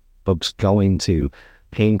terms of folks going to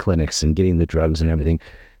pain clinics and getting the drugs and everything.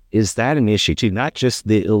 Is that an issue too? Not just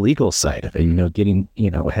the illegal side of it, getting,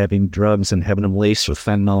 having drugs and having them laced with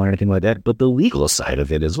fentanyl or anything like that, but the legal side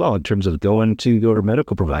of it as well, in terms of going to your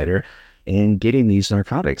medical provider and getting these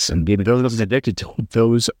narcotics and being addicted to them.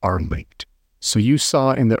 Those are linked. So you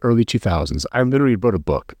saw in the early 2000s, I literally wrote a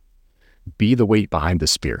book, Be the Weight Behind the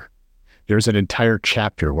Spear. There's an entire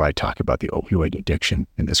chapter where I talk about the opioid addiction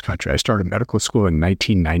in this country. I started medical school in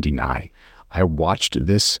 1999. I watched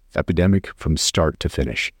this epidemic from start to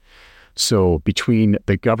finish. So between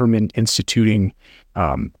the government instituting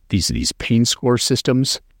these pain score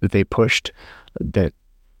systems that they pushed,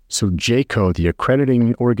 so JCAHO, the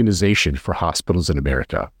accrediting organization for hospitals in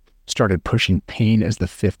America, started pushing pain as the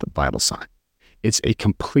fifth vital sign. It's a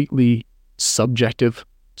completely subjective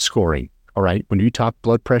scoring, all right? When you talk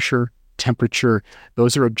blood pressure, temperature,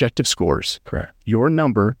 those are objective scores. Correct. Your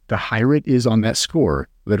number, the higher it is on that score,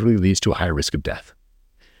 literally leads to a higher risk of death.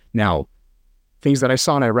 Now, things that I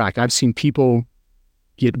saw in Iraq, I've seen people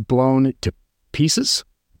get blown to pieces,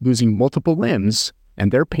 losing multiple limbs,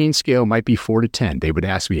 and their pain scale might be 4 to 10. They would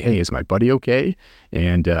ask me, hey, is my buddy okay?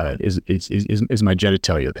 And is my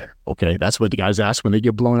genitalia there? Okay, that's what the guys ask when they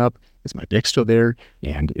get blown up. Is my dick still there?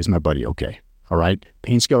 And is my buddy okay? All right,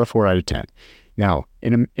 pain scale of 4 out of 10. Now,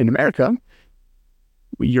 in America,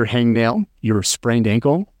 your hangnail, your sprained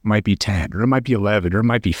ankle might be 10, or it might be 11, or it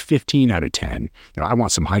might be 15 out of 10. I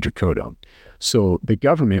want some hydrocodone. So the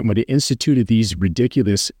government, when it instituted these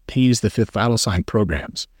ridiculous pain is the fifth vital sign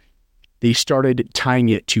programs, they started tying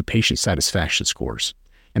it to patient satisfaction scores.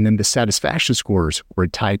 And then the satisfaction scores were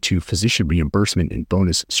tied to physician reimbursement and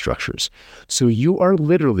bonus structures. So you are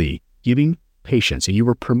literally giving patients, and you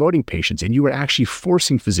were promoting patients, and you were actually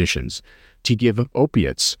forcing physicians to give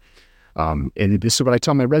opiates. And this is what I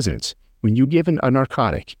tell my residents. When you give a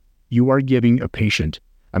narcotic, you are giving a patient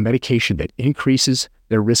a medication that increases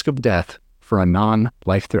their risk of death for a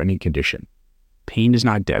non-life-threatening condition. Pain is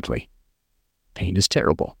not deadly. Pain is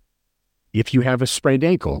terrible. If you have a sprained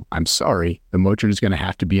ankle, I'm sorry, the Motrin is going to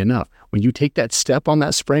have to be enough. When you take that step on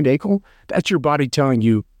that sprained ankle, that's your body telling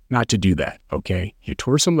you not to do that, okay? You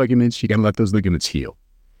tore some ligaments, you got to let those ligaments heal.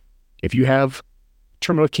 If you have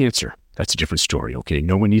terminal cancer, that's a different story, okay?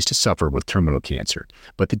 No one needs to suffer with terminal cancer.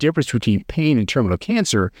 But the difference between pain and terminal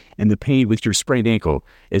cancer and the pain with your sprained ankle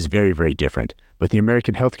is very, very different. But the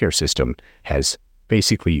American healthcare system has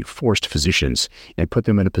basically forced physicians and put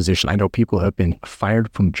them in a position. I know people have been fired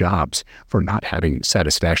from jobs for not having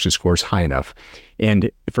satisfaction scores high enough. And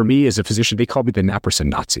for me as a physician, they call me the Naprosyn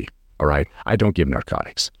Nazi. All right. I don't give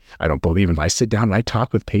narcotics. I don't believe in. I sit down and I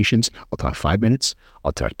talk with patients. I'll talk 5 minutes.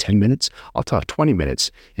 I'll talk 10 minutes. I'll talk 20 minutes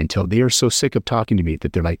until they are so sick of talking to me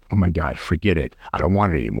that they're like, oh my God, forget it. I don't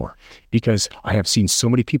want it anymore. Because I have seen so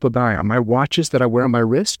many people die on my watches that I wear on my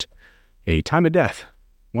wrist. A time of death,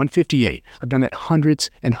 158. I've done that hundreds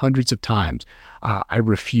and hundreds of times. I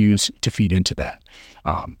refuse to feed into that.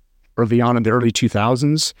 Early on in the early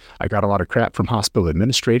 2000s, I got a lot of crap from hospital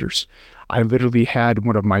administrators. I literally had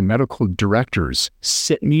one of my medical directors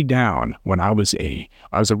sit me down when I was a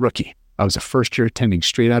rookie. I was a first year attending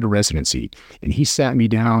straight out of residency. And he sat me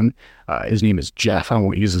down. His name is Jeff. I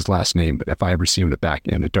won't use his last name, but if I ever see him back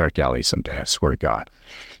in the dark alley someday, I swear to God.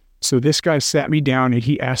 So this guy sat me down and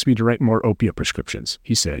he asked me to write more opiate prescriptions.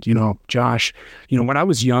 He said, Josh, when I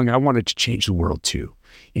was young, I wanted to change the world too.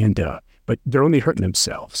 But they're only hurting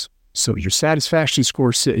themselves. So your satisfaction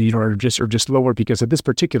scores, are just lower because at this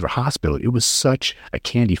particular hospital, it was such a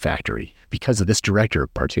candy factory because of this director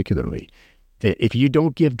particularly, that if you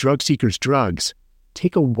don't give drug seekers drugs,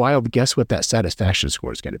 take a wild guess what that satisfaction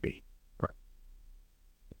score is going to be. Right.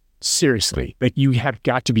 Seriously, like you have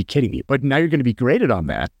got to be kidding me. But now you're going to be graded on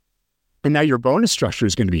that. And now your bonus structure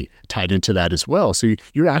is going to be tied into that as well. So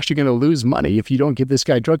you're actually going to lose money if you don't give this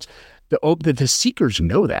guy drugs. The seekers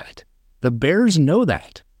know that. The bears know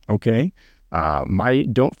that. Okay. My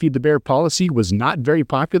Don't Feed the Bear policy was not very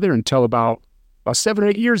popular until about 7 or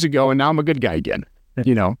 8 years ago. And now I'm a good guy again.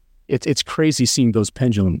 It's crazy seeing those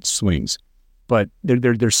pendulum swings. But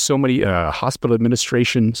there's so many hospital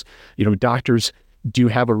administrations, doctors do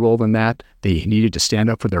have a role in that. They needed to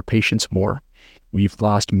stand up for their patients more. We've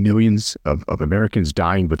lost millions of Americans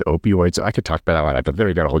dying with opioids. I could talk about that. I've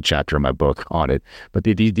literally got a whole chapter in my book on it. But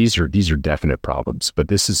these are definite problems. But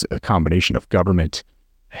this is a combination of government,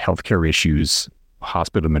 healthcare issues,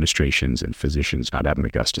 hospital administrations, and physicians not having the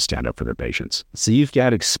guts to stand up for their patients. So you've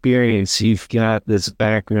got experience. You've got this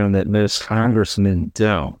background that most congressmen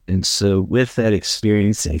don't. And so with that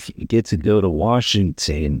experience, if you get to go to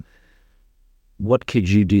Washington, what could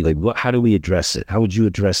you do? How do we address it? How would you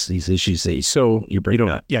address these issues that you bring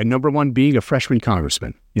up? Yeah, number one, being a freshman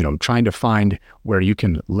congressman, trying to find where you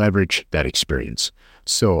can leverage that experience.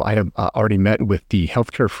 So I have already met with the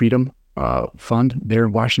Healthcare Freedom Fund there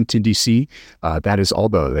in Washington, D.C. That is all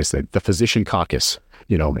the physician caucus,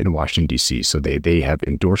 in Washington, D.C. So they have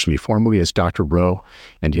endorsed me formally as Dr. Rowe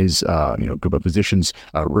and his, group of physicians.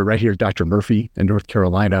 We're right here, Dr. Murphy in North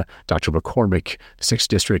Carolina, Dr. McCormick, 6th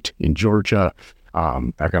District in Georgia.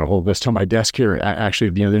 I've got a whole list on my desk here, actually,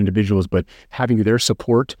 of the other individuals, but having their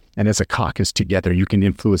support and as a caucus together, you can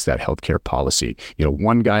influence that healthcare policy.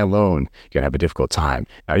 One guy alone can have a difficult time.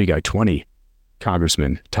 Now you got 20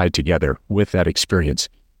 congressmen tied together with that experience.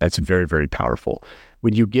 That's very, very powerful.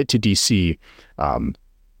 When you get to D.C.,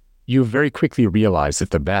 you very quickly realize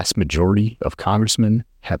that the vast majority of congressmen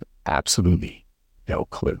have absolutely no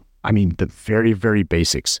clue. I mean, the very, very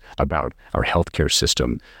basics about our healthcare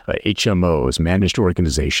system, HMOs, managed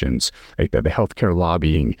organizations, the healthcare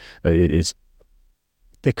lobbying, is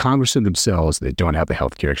the congressmen themselves that don't have the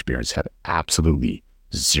healthcare experience have absolutely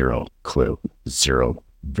zero clue, zero.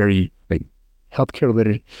 Very,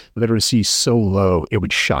 healthcare literacy so low, it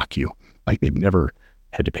would shock you. They've never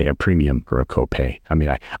had to pay a premium or a copay. I mean,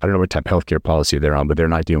 I don't know what type of healthcare policy they're on, but they're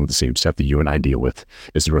not dealing with the same stuff that you and I deal with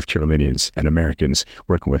as North Carolinians and Americans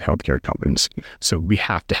working with healthcare companies. So we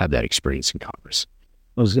have to have that experience in Congress.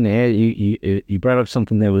 I was going to add, you brought up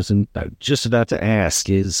something that was just about to ask,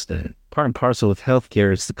 is part and parcel with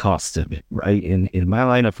healthcare is the cost of it, right? In my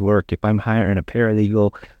line of work, if I'm hiring a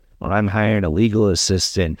paralegal or I'm hiring a legal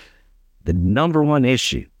assistant, the number one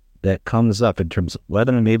issue that comes up in terms of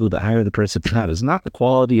whether I'm able to hire the person or not is not the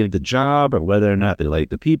quality of the job or whether or not they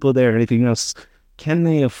like the people there or anything else. Can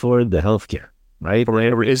they afford the healthcare, right?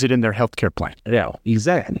 Or is it in their healthcare plan? Yeah,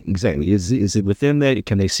 exactly. Is it within that?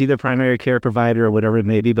 Can they see their primary care provider or whatever it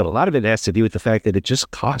may be? But a lot of it has to do with the fact that it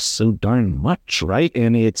just costs so darn much, right?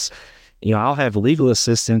 And it's, I'll have a legal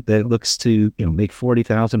assistant that looks to, make $40,000,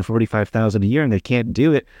 $45,000 a year, and they can't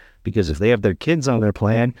do it because if they have their kids on their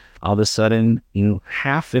plan, all of a sudden,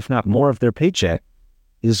 half, if not more of their paycheck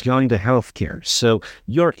is going to healthcare. So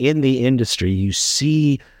you're in the industry, you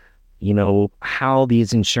see, how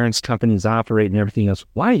these insurance companies operate and everything else.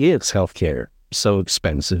 Why is healthcare so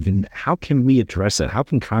expensive? And how can we address that? How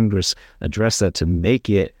can Congress address that to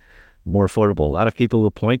make it more affordable? A lot of people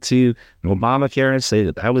will point to Obamacare and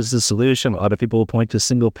say that was the solution. A lot of people will point to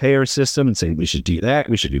single payer system and say we should do that.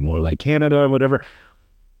 We should do more like Canada or whatever.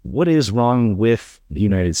 What is wrong with the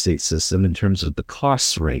United States system in terms of the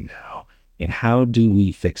costs right now, and how do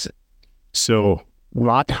we fix it? So, a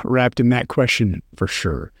lot wrapped in that question for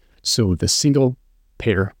sure. So, the single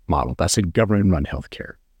payer model, that's a government-run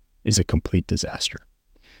healthcare, is a complete disaster.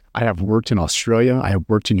 I have worked in Australia. I have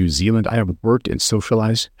worked in New Zealand. I have worked in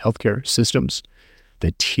socialized healthcare systems,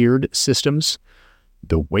 the tiered systems,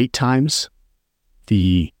 the wait times,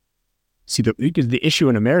 the issue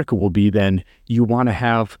in America will be then you want to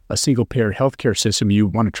have a single payer healthcare system. You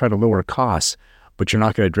want to try to lower costs, but you're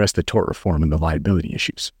not going to address the tort reform and the liability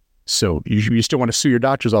issues. So you still want to sue your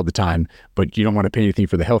doctors all the time, but you don't want to pay anything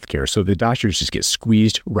for the healthcare. So the doctors just get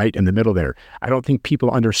squeezed right in the middle there. I don't think people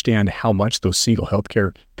understand how much those single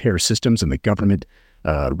healthcare payer systems and the government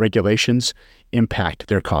regulations impact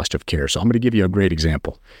their cost of care. So I'm going to give you a great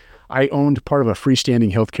example. I owned part of a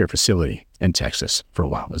freestanding healthcare facility in Texas for a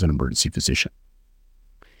while as an emergency physician.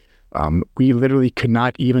 We literally could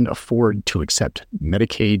not even afford to accept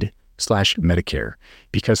Medicaid/Medicare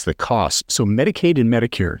because the cost. So Medicaid and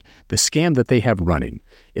Medicare, the scam that they have running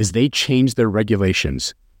is they change their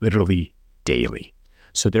regulations literally daily.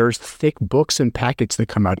 So there's thick books and packets that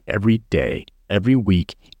come out every day, every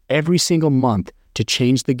week, every single month to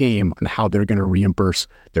change the game on how they're going to reimburse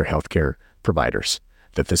their healthcare providers,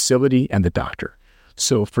 the facility and the doctor.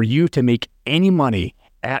 So for you to make any money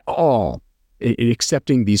at all in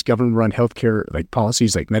accepting these government-run healthcare like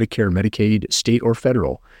policies like Medicare, Medicaid, state or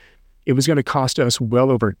federal, it was going to cost us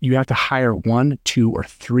well over, you have to hire 1, 2, or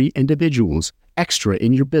 3 individuals extra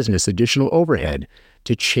in your business, additional overhead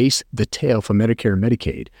to chase the tail for Medicare and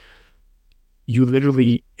Medicaid. You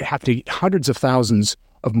literally have to hundreds of thousands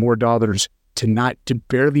of more dollars to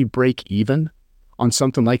barely break even on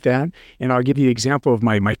something like that. And I'll give you the example of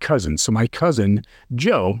my cousin. So my cousin,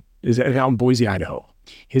 Joe, is out in Boise, Idaho.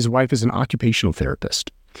 His wife is an occupational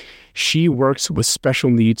therapist. She works with special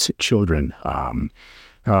needs children,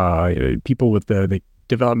 people with the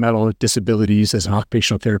developmental disabilities as an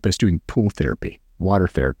occupational therapist doing pool therapy, water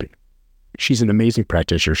therapy. She's an amazing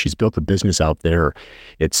practitioner. She's built a business out there.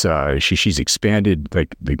 It's she's expanded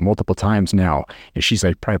like multiple times now, and she's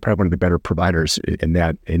like probably one of the better providers in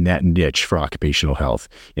that niche for occupational health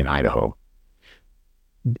in Idaho.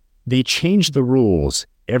 They change the rules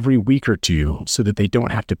every week or two so that they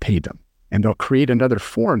don't have to pay them, and they'll create another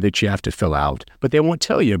form that you have to fill out, but they won't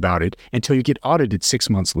tell you about it until you get audited 6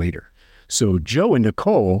 months later. So Joe and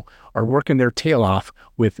Nicole are working their tail off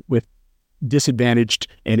with disadvantaged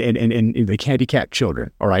and the handicapped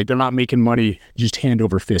children. All right. They're not making money just hand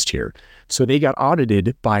over fist here. So they got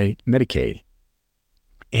audited by Medicaid,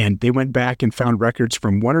 and they went back and found records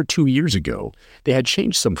from 1 or 2 years ago. They had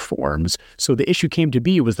changed some forms. So the issue came to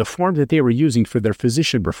be was the form that they were using for their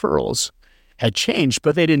physician referrals had changed,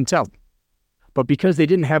 but they didn't tell them. But because they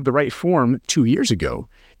didn't have the right form 2 years ago,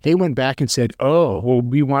 they went back and said, oh, well,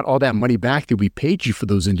 we want all that money back that we paid you for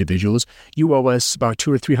those individuals. You owe us about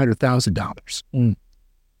 $200,000 or $300,000.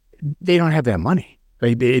 They don't have that money.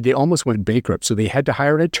 They almost went bankrupt. So they had to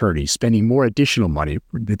hire an attorney, spending more additional money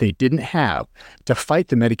that they didn't have to fight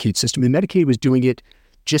the Medicaid system. And Medicaid was doing it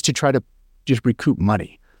just to try to just recoup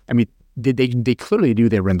money. I mean, they clearly knew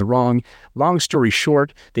they were in the wrong. Long story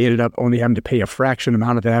short, they ended up only having to pay a fraction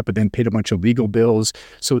amount of that, but then paid a bunch of legal bills.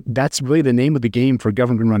 So that's really the name of the game for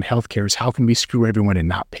government-run healthcare is how can we screw everyone and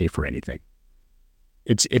not pay for anything?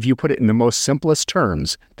 It's if you put it in the most simplest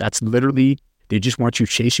terms, that's literally they just want you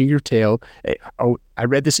chasing your tail. I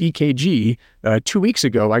read this EKG 2 weeks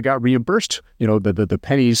ago. I got reimbursed, the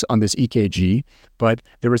pennies on this EKG, but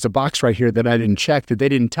there was a box right here that I didn't check that they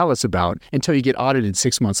didn't tell us about until you get audited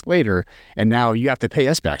 6 months later, and now you have to pay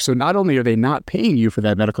us back. So not only are they not paying you for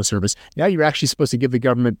that medical service, now you're actually supposed to give the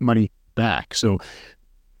government money back. So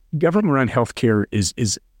government-run healthcare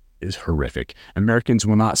is horrific. Americans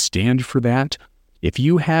will not stand for that. If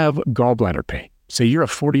you have gallbladder pain, say you're a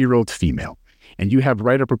 40-year-old female, and you have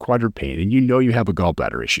right upper quadrant pain, and you know you have a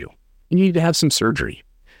gallbladder issue, and you need to have some surgery.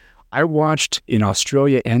 I watched in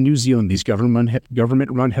Australia and New Zealand these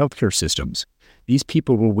government-run healthcare systems. These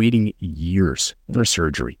people were waiting years for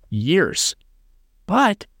surgery, years.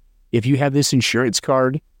 But if you have this insurance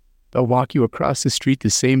card, they'll walk you across the street the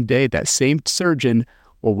same day. That same surgeon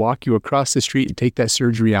will walk you across the street and take that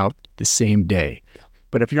surgery out the same day.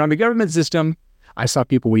 But if you're on the government system, I saw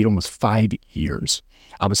people wait almost 5 years.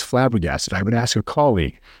 I was flabbergasted. I would ask a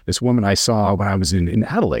colleague, this woman I saw when I was in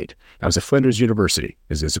Adelaide. I was at Flinders University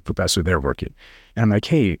as a professor there working. And I'm like,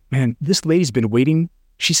 hey, man, this lady's been waiting,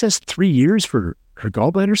 she says 3 years for her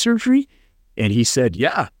gallbladder surgery? And he said,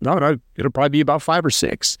 yeah, no, it'll probably be about 5 or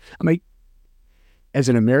 6. I'm like, as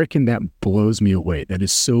an American, that blows me away. That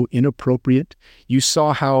is so inappropriate. You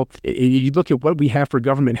saw how, you look at what we have for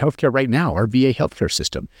government healthcare right now, our VA healthcare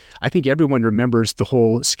system. I think everyone remembers the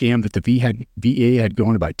whole scam that the VA had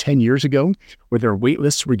going about 10 years ago, where their wait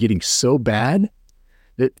lists were getting so bad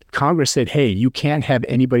that Congress said, hey, you can't have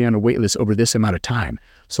anybody on a wait list over this amount of time.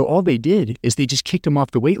 So all they did is they just kicked them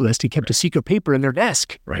off the wait list and kept a secret paper in their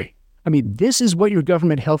desk. Right. I mean, this is what your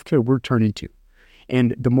government healthcare will turn into.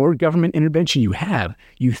 And the more government intervention you have,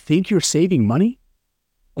 you think you're saving money?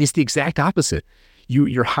 It's the exact opposite.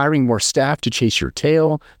 You're hiring more staff to chase your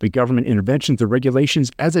tail, the government interventions, the regulations.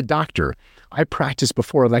 As a doctor, I practiced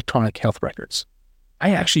before electronic health records.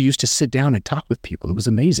 I actually used to sit down and talk with people. It was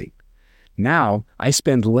amazing. Now, I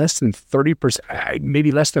spend less than 30%,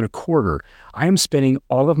 maybe less than a quarter. I am spending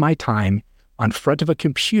all of my time on front of a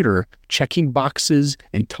computer, checking boxes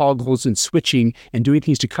and toggles and switching and doing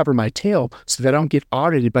things to cover my tail so that I don't get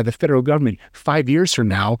audited by the federal government 5 years from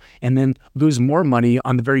now and then lose more money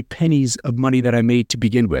on the very pennies of money that I made to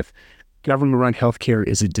begin with. Government-run healthcare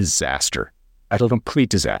is a disaster, a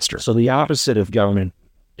complete disaster. So the opposite of government,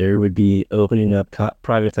 there would be opening up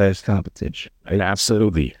privatized competition. Right?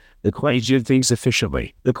 Absolutely. The question, do things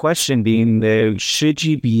efficiently. The question being, though, should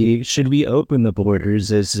we open the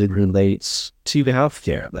borders as it relates to the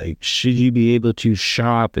healthcare? Like, should you be able to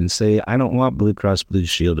shop and say, I don't want Blue Cross Blue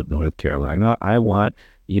Shield of North Carolina. I want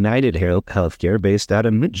United Healthcare based out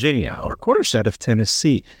of Virginia or quarters out of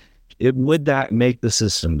Tennessee. Would that make the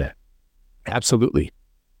system better? Absolutely.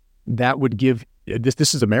 That would give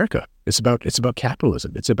this is America. It's about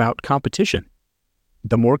capitalism. It's about competition.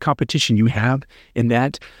 The more competition you have in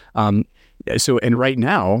that, and right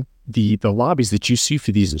now, the lobbies that you see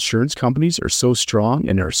for these insurance companies are so strong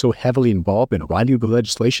and are so heavily involved in writing the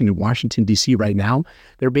legislation in Washington, D.C. right now.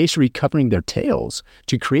 They're basically covering their tails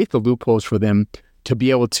to create the loopholes for them to be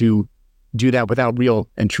able to do that without real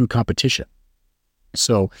and true competition.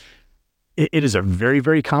 So it is a very,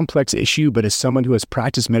 very complex issue, but as someone who has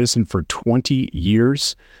practiced medicine for 20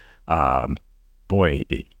 years,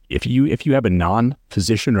 if you have a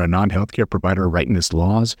non-physician or a non-healthcare provider writing these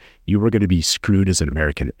laws, you are going to be screwed as an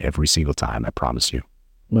American every single time, I promise you.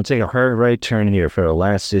 I'm going to take a hard right turn here for the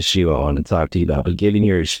last issue I want to talk to you about, but given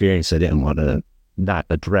your experience, I didn't want to not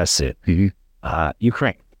address it. Mm-hmm.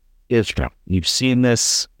 Ukraine, Israel. You've seen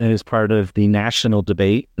this as part of the national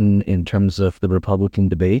debate in terms of the Republican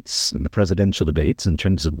debates and the presidential debates in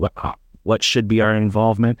terms of what should be our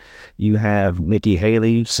involvement. You have Nikki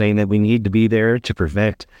Haley saying that we need to be there to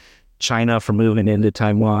prevent China from moving into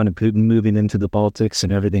Taiwan and Putin moving into the Baltics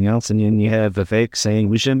and everything else. And then you have Vivek saying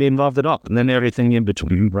we shouldn't be involved at all. And then everything in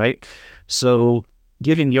between, right? So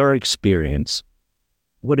given your experience,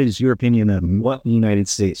 what is your opinion on what the United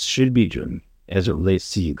States should be doing as it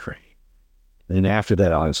relates to Ukraine? And after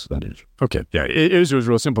that, I'll ask about Israel. Okay. Yeah, it was a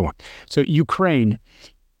real simple one. So Ukraine,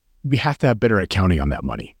 we have to have better accounting on that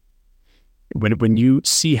money. When you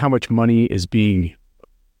see how much money is being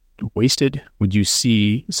wasted, when you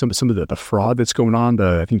see some of the fraud that's going on,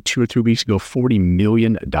 I think 2 or 3 weeks ago, $40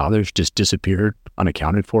 million just disappeared,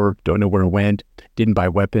 unaccounted for, don't know where it went, didn't buy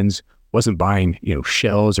weapons, wasn't buying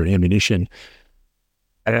shells or ammunition.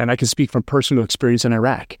 And I can speak from personal experience in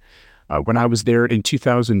Iraq. When I was there in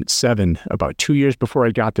 2007, about 2 years before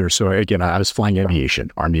I got there, so again, I was flying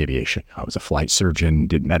aviation, Army aviation. I was a flight surgeon,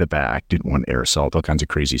 did medevac, did one air assault, all kinds of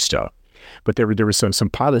crazy stuff. But there were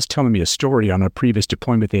some pilots telling me a story on a previous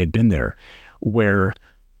deployment they had been there, where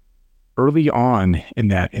early on in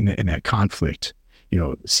that conflict,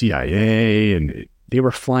 CIA and they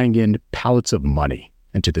were flying in pallets of money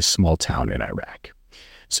into this small town in Iraq.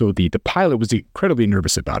 So the pilot was incredibly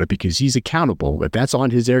nervous about it because he's accountable. If that's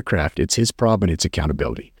on his aircraft, it's his problem and it's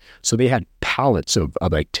accountability. So they had pallets of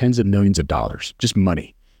like tens of millions of dollars, just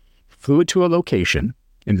money. Flew it to a location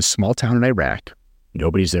in this small town in Iraq.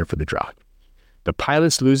 Nobody's there for the drop. The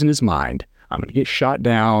pilot's losing his mind. I'm going to get shot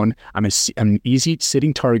down. I'm an easy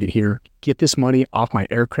sitting target here. Get this money off my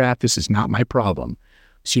aircraft. This is not my problem.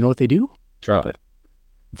 So you know what they do? Drop it.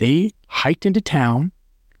 They hiked into town,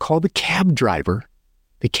 called the cab driver.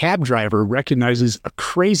 The cab driver recognizes a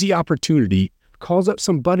crazy opportunity, calls up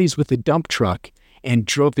some buddies with a dump truck, and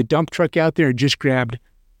drove the dump truck out there and just grabbed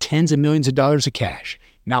tens of millions of dollars of cash.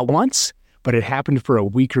 Not once, but it happened for a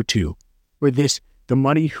week or two. Where the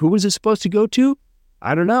money, who was it supposed to go to?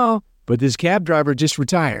 I don't know, but this cab driver just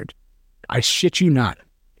retired. I shit you not.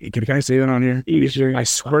 Can I say that on here? Sure. I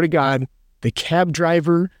swear to God, the cab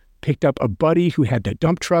driver picked up a buddy who had the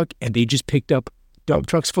dump truck, and they just picked up dump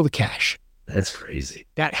trucks full of cash. That's crazy.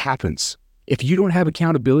 That happens. If you don't have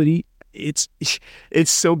accountability, it's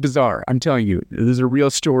so bizarre. I'm telling you, these are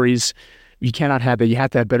real stories. You cannot have that. You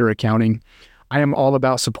have to have better accounting. I am all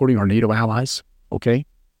about supporting our NATO allies, okay?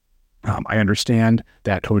 I understand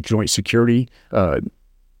that whole joint security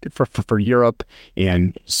for Europe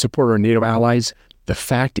and support our NATO allies. The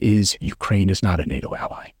fact is Ukraine is not a NATO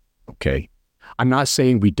ally, okay? I'm not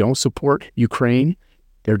saying we don't support Ukraine.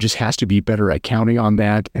 There just has to be better accounting on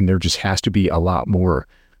that, and there just has to be a lot more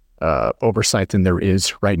oversight than there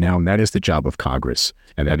is right now, and that is the job of Congress,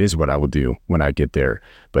 and that is what I will do when I get there.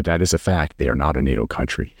 But that is a fact. They are not a NATO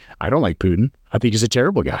country. I don't like Putin. I think he's a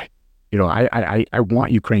terrible guy. I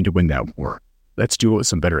want Ukraine to win that war. Let's do it with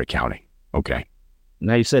some better accounting. Okay.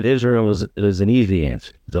 Now you said Israel is an easy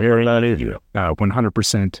answer. Very not Israel.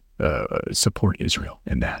 100% support Israel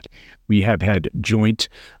in that. We have had joint,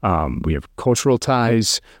 we have cultural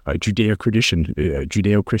ties,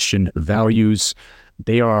 Judeo-Christian values.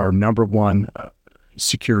 They are our number one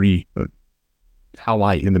security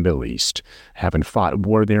ally in the Middle East. Having fought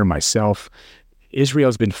war there myself,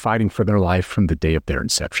 Israel's been fighting for their life from the day of their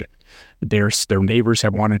inception. Their neighbors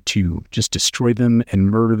have wanted to just destroy them and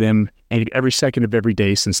murder them every second of every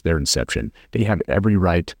day since their inception. They have every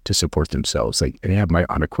right to support themselves. They have my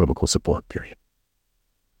unequivocal support, period.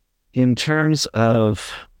 In terms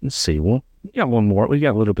of, let's see, well, we got one more. We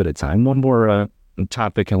got a little bit of time. One more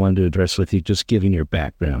topic I wanted to address with you, just giving your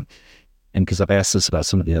background. And because I've asked this about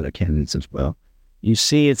some of the other candidates as well. You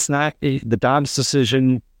see, it's not the Dobbs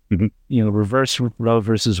decision, reverse Roe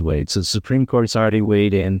versus Wade. So the Supreme Court's already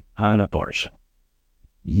weighed in on abortion.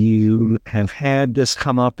 You have had this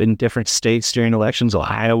come up in different states during elections.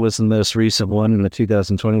 Ohio was the most recent one in the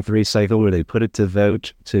 2023 cycle where they put it to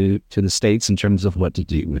vote to the states in terms of what to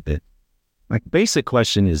do with it. My basic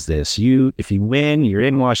question is this. If you win, you're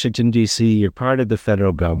in Washington, D.C., you're part of the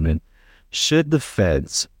federal government. Should the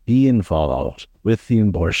feds be involved with the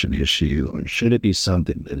abortion issue, or should it be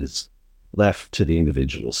something that is left to the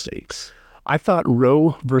individual states? I thought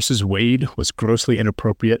Roe versus Wade was grossly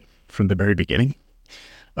inappropriate from the very beginning.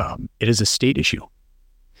 It is a state issue.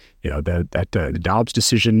 The Dobbs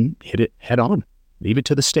decision hit it head on. Leave it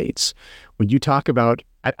to the states. When you talk about,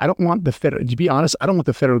 I don't want the federal, to be honest, I don't want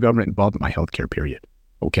the federal government involved in my healthcare, period.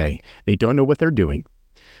 Okay. They don't know what they're doing.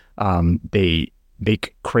 They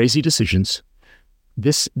make crazy decisions.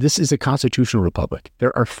 This is a constitutional republic.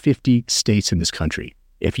 There are 50 states in this country.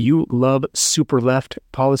 If you love super left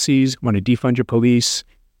policies, want to defund your police,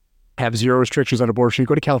 have zero restrictions on abortion,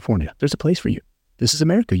 go to California. There's a place for you. This is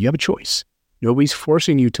America. You have a choice. Nobody's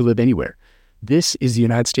forcing you to live anywhere. This is the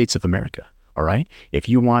United States of America. All right. If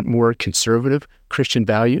you want more conservative Christian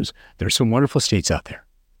values, there's some wonderful states out there.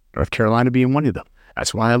 North Carolina being one of them.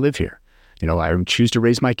 That's why I live here. I choose to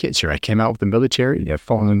raise my kids here. I came out with the military. I've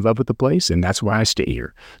fallen in love with the place, and that's why I stay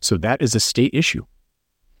here. So that is a state issue.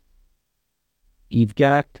 You've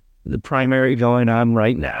got the primary going on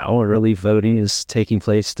right now. Early voting is taking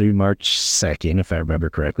place through March 2nd, if I remember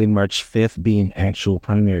correctly, March 5th being actual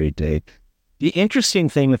primary date. The interesting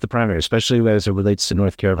thing with the primary, especially as it relates to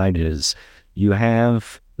North Carolina, is you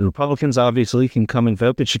have the Republicans obviously can come and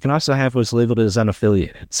vote, but you can also have what's labeled as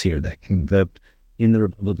unaffiliated here that can vote in the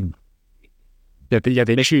Republican. They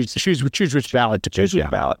choose which ballot to choose which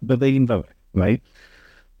ballot, but they can vote, right?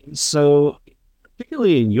 So,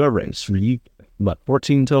 particularly in your race, where you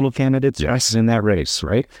 14 total candidates in that race,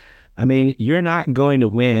 right? I mean, you're not going to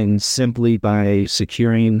win simply by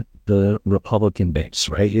securing the Republican base,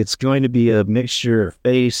 right? It's going to be a mixture of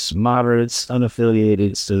base, moderates,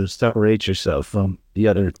 unaffiliated, so separate yourself from the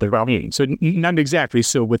other 13. So not exactly.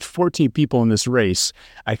 So with 14 people in this race,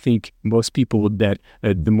 I think most people that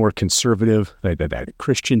the more conservative, that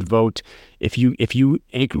Christian vote, if you,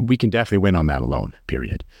 we can definitely win on that alone,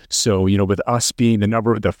 period. So, with us being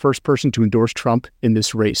the first person to endorse Trump in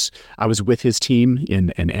this race, I was with his team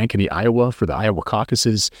in Ankeny, Iowa for the Iowa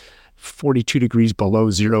caucuses. 42 degrees below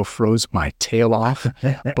zero, froze my tail off.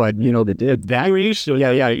 But, they did.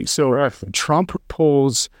 Yeah. So Trump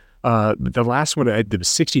polls, the last one, it was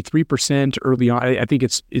 63% early on. I think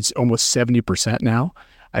it's almost 70% now.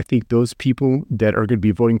 I think those people that are going to be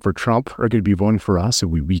voting for Trump are going to be voting for us,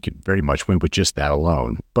 and we could very much win with just that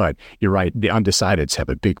alone. But you're right, the undecideds have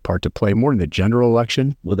a big part to play, more in the general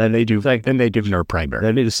election. Well, then they do. Then they do in our primary.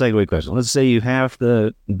 That is a segue question. Let's say you have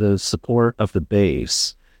the support of the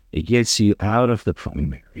base. It gets you out of the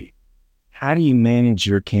primary. How do you manage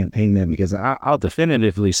your campaign then? Because I'll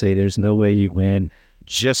definitively say there's no way you win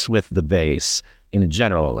just with the base in a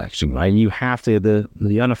general election, right? You have to, the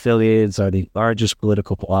unaffiliated are the largest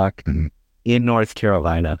political bloc in North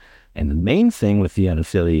Carolina. And the main thing with the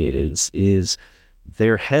unaffiliated is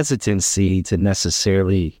their hesitancy to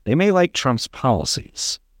necessarily, they may like Trump's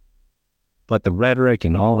policies, but the rhetoric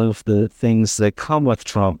and all of the things that come with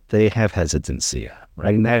Trump, they have hesitancy,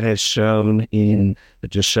 right? And that has shown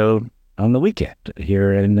just showed on the weekend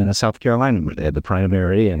here in South Carolina, where they had the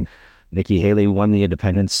primary and Nikki Haley won the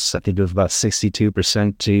independents. I think it was about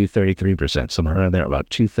 62% to 33%, somewhere around there, about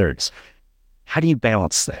 2/3. How do you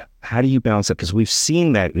balance that? Because we've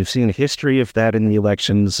seen that. We've seen a history of that in the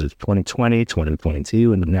elections of 2020,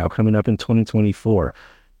 2022, and now coming up in 2024.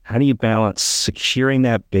 How do you balance securing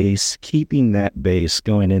that base, keeping that base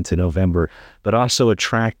going into November, but also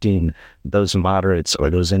attracting those moderates or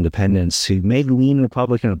those independents who may lean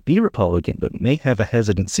Republican or be Republican, but may have a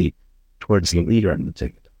hesitancy towards the leader on the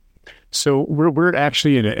ticket? So we're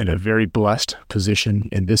actually in a very blessed position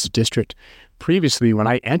in this district. Previously, when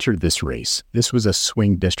I entered this race, this was a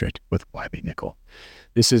swing district with Wiley Nickel.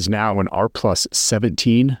 This is now an R plus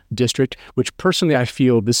 17 district, which personally I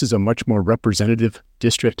feel this is a much more representative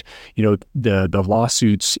district. The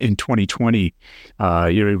lawsuits in 2020,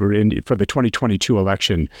 for the 2022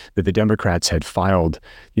 election that the Democrats had filed,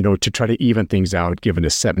 to try to even things out, given a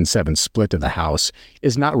 7-7 split in the House,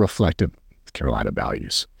 is not reflective of Carolina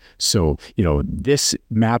values. So, this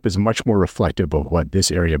map is much more reflective of what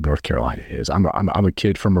this area of North Carolina is. I'm a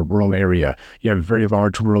kid from a rural area. You have very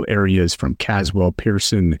large rural areas from Caswell,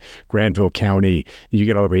 Pearson, Granville County. You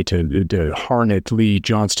get all the way to Harnett, Lee,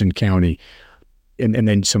 Johnston County, and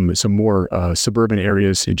then some more suburban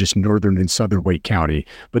areas in just northern and southern Wake County.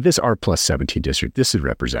 But this R plus 17 district, this is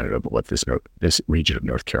representative of what this region of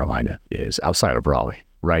North Carolina is outside of Raleigh,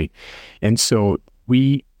 right? And so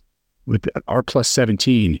with R plus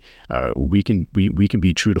 17, we can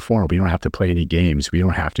be true to form. We don't have to play any games. We don't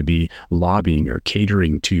have to be lobbying or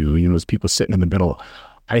catering to those people sitting in the middle.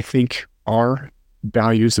 I think our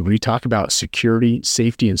values that when we talk about security,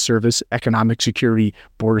 safety, and service, economic security,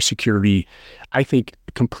 border security, I think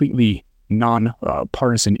completely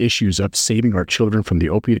non-partisan issues of saving our children from the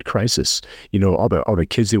opiate crisis. All the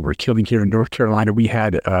kids that we're killing here in North Carolina. We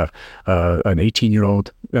had an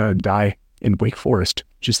 18-year-old die in Wake Forest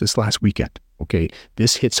just this last weekend. Okay,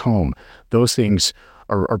 this hits home. Those things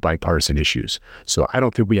are bipartisan issues. So I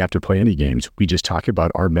don't think we have to play any games. We just talk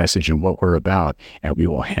about our message and what we're about, and we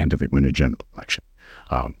will handle it win a general election.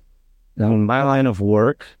 Now, in my line of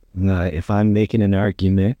work, if I'm making an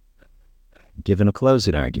argument, giving a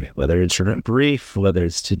closing argument, whether it's a brief, whether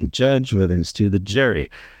it's to the judge, whether it's to the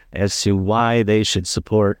jury, as to why they should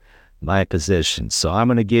support my position. So I'm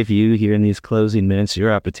going to give you here in these closing minutes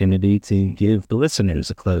your opportunity to give the listeners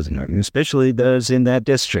a closing argument, especially those in that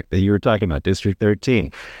district that you were talking about, District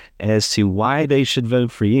 13, as to why they should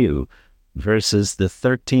vote for you versus the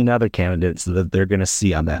 13 other candidates that they're going to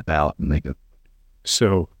see on that ballot.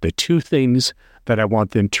 So the two things that I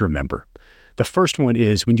want them to remember. The first one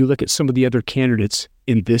is when you look at some of the other candidates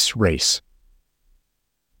in this race,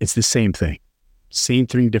 it's the same thing,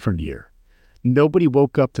 different year. Nobody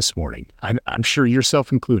woke up this morning. I'm sure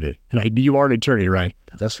yourself included. And you are an attorney, right?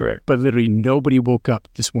 That's right. But literally nobody woke up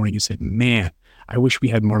this morning and said, man, I wish we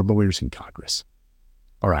had more lawyers in Congress.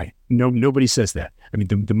 All right. Nobody says that. I mean,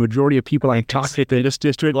 the majority of people I talk to in this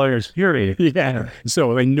district, lawyers, period. Yeah.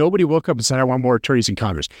 So nobody woke up and said, I want more attorneys in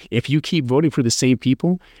Congress. If you keep voting for the same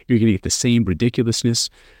people, you're going to get the same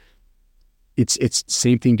ridiculousness. It's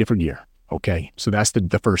same thing, different year. Okay. So that's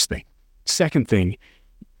the first thing. Second thing,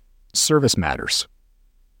 service matters.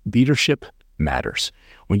 Leadership matters.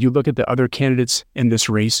 When you look at the other candidates in this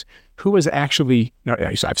race, who is actually,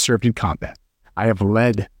 I've served in combat. I have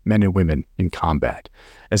led men and women in combat.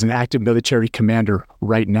 As an active military commander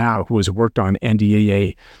right now who has worked on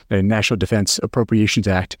NDAA, the National Defense Appropriations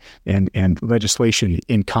Act, and legislation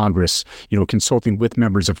in Congress, consulting with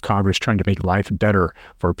members of Congress, trying to make life better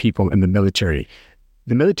for people in the military.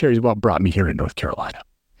 The military is what brought me here in North Carolina.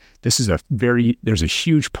 There's a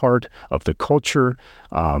huge part of the culture,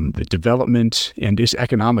 the development, and just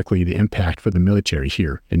economically the impact for the military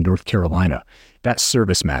here in North Carolina. That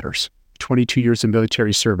service matters. 22 years of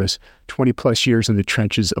military service, 20 plus years in the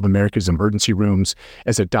trenches of America's emergency rooms.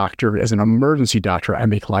 As a doctor, as an emergency doctor, I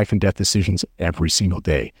make life and death decisions every single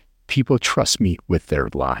day. People trust me with their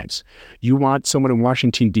lives. You want someone in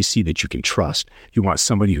Washington, D.C. that you can trust. You want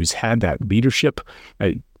somebody who's had that leadership,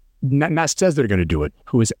 not says they're going to do it,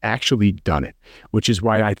 who has actually done it, which is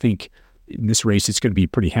why I think in this race, it's going to be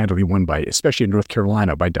pretty handily won by, especially in North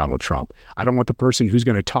Carolina, by Donald Trump. I don't want the person who's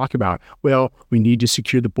going to talk about, well, we need to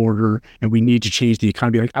secure the border and we need to change the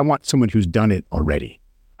economy. I want someone who's done it already.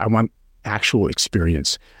 I want actual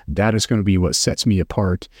experience. That is going to be what sets me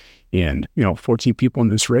apart. And, 14 people in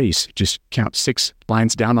this race, just count 6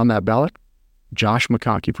 lines down on that ballot. Josh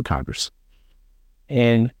McConkey for Congress.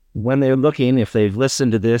 And when they're looking, if they've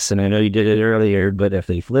listened to this, and I know you did it earlier, but if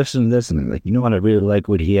they've listened to this and they're like, I really like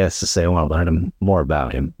what he has to say, I want to learn more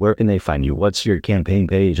about him, where can they find you? What's your campaign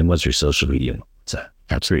page and what's your social media?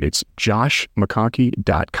 Absolutely. It's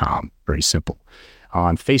joshmcconkey.com. Very simple.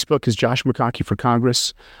 On Facebook is Josh McConkey for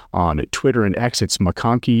Congress. On Twitter and X, it's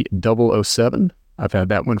McConkey007. I've had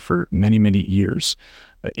that one for many, many years.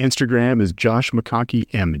 Instagram is Josh McConkey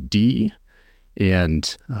MD.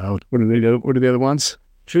 And what are the other ones?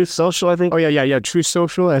 Truth Social, I think. Oh, yeah. Truth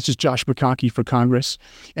Social. That's just Josh McConkey for Congress.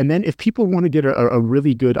 And then if people want to get a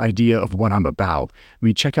really good idea of what I'm about,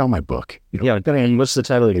 check out my book. And what's the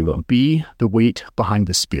title of your book? Be the Weight Behind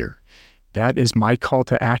the Spear. That is my call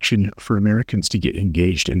to action for Americans to get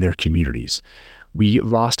engaged in their communities. We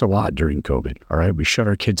lost a lot during COVID, all right? We shut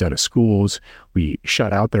our kids out of schools. We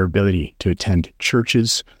shut out their ability to attend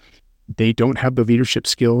churches. they don't have the leadership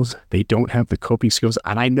skills. They don't have the coping skills.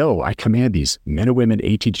 And I know I command these men and women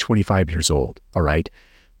 18 to 25 years old. All right.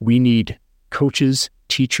 We need coaches,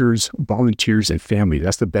 teachers, volunteers, and family.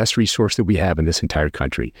 That's the best resource that we have in this entire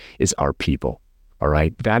country is our people. All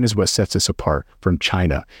right. That is what sets us apart from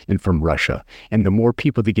China and from Russia. And the more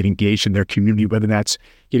people that get engaged in their community, whether that's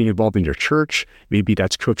getting involved in your church, maybe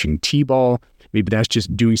that's coaching T-ball, maybe that's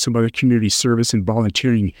just doing some other community service and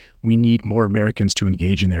volunteering. We need more Americans to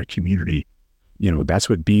engage in their community. That's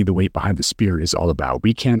what being the weight behind the spear is all about.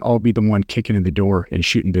 We can't all be the one kicking in the door and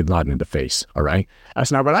shooting Bin Laden in the face. All right.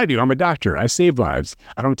 That's not what I do. I'm a doctor. I save lives.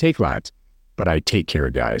 I don't take lives, but I take care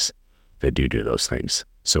of guys that do those things.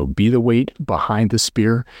 So be the weight behind the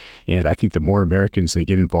spear. And I think the more Americans that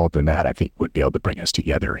get involved in that, I think would be able to bring us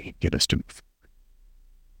together and get us to move.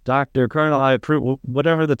 Dr. Colonel, I approve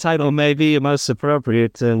whatever the title may be most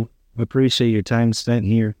appropriate. Appreciate your time spent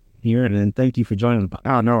here, and thank you for joining the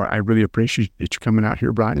podcast. Oh, no, I really appreciate you coming out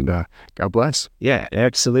here, Brian, and God bless. Yeah,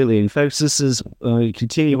 absolutely. And folks, this is a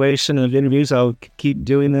continuation of interviews. I'll keep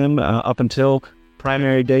doing them up until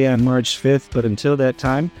primary day on March 5th. But until that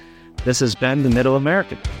time, this has been The Middle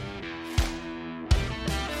American.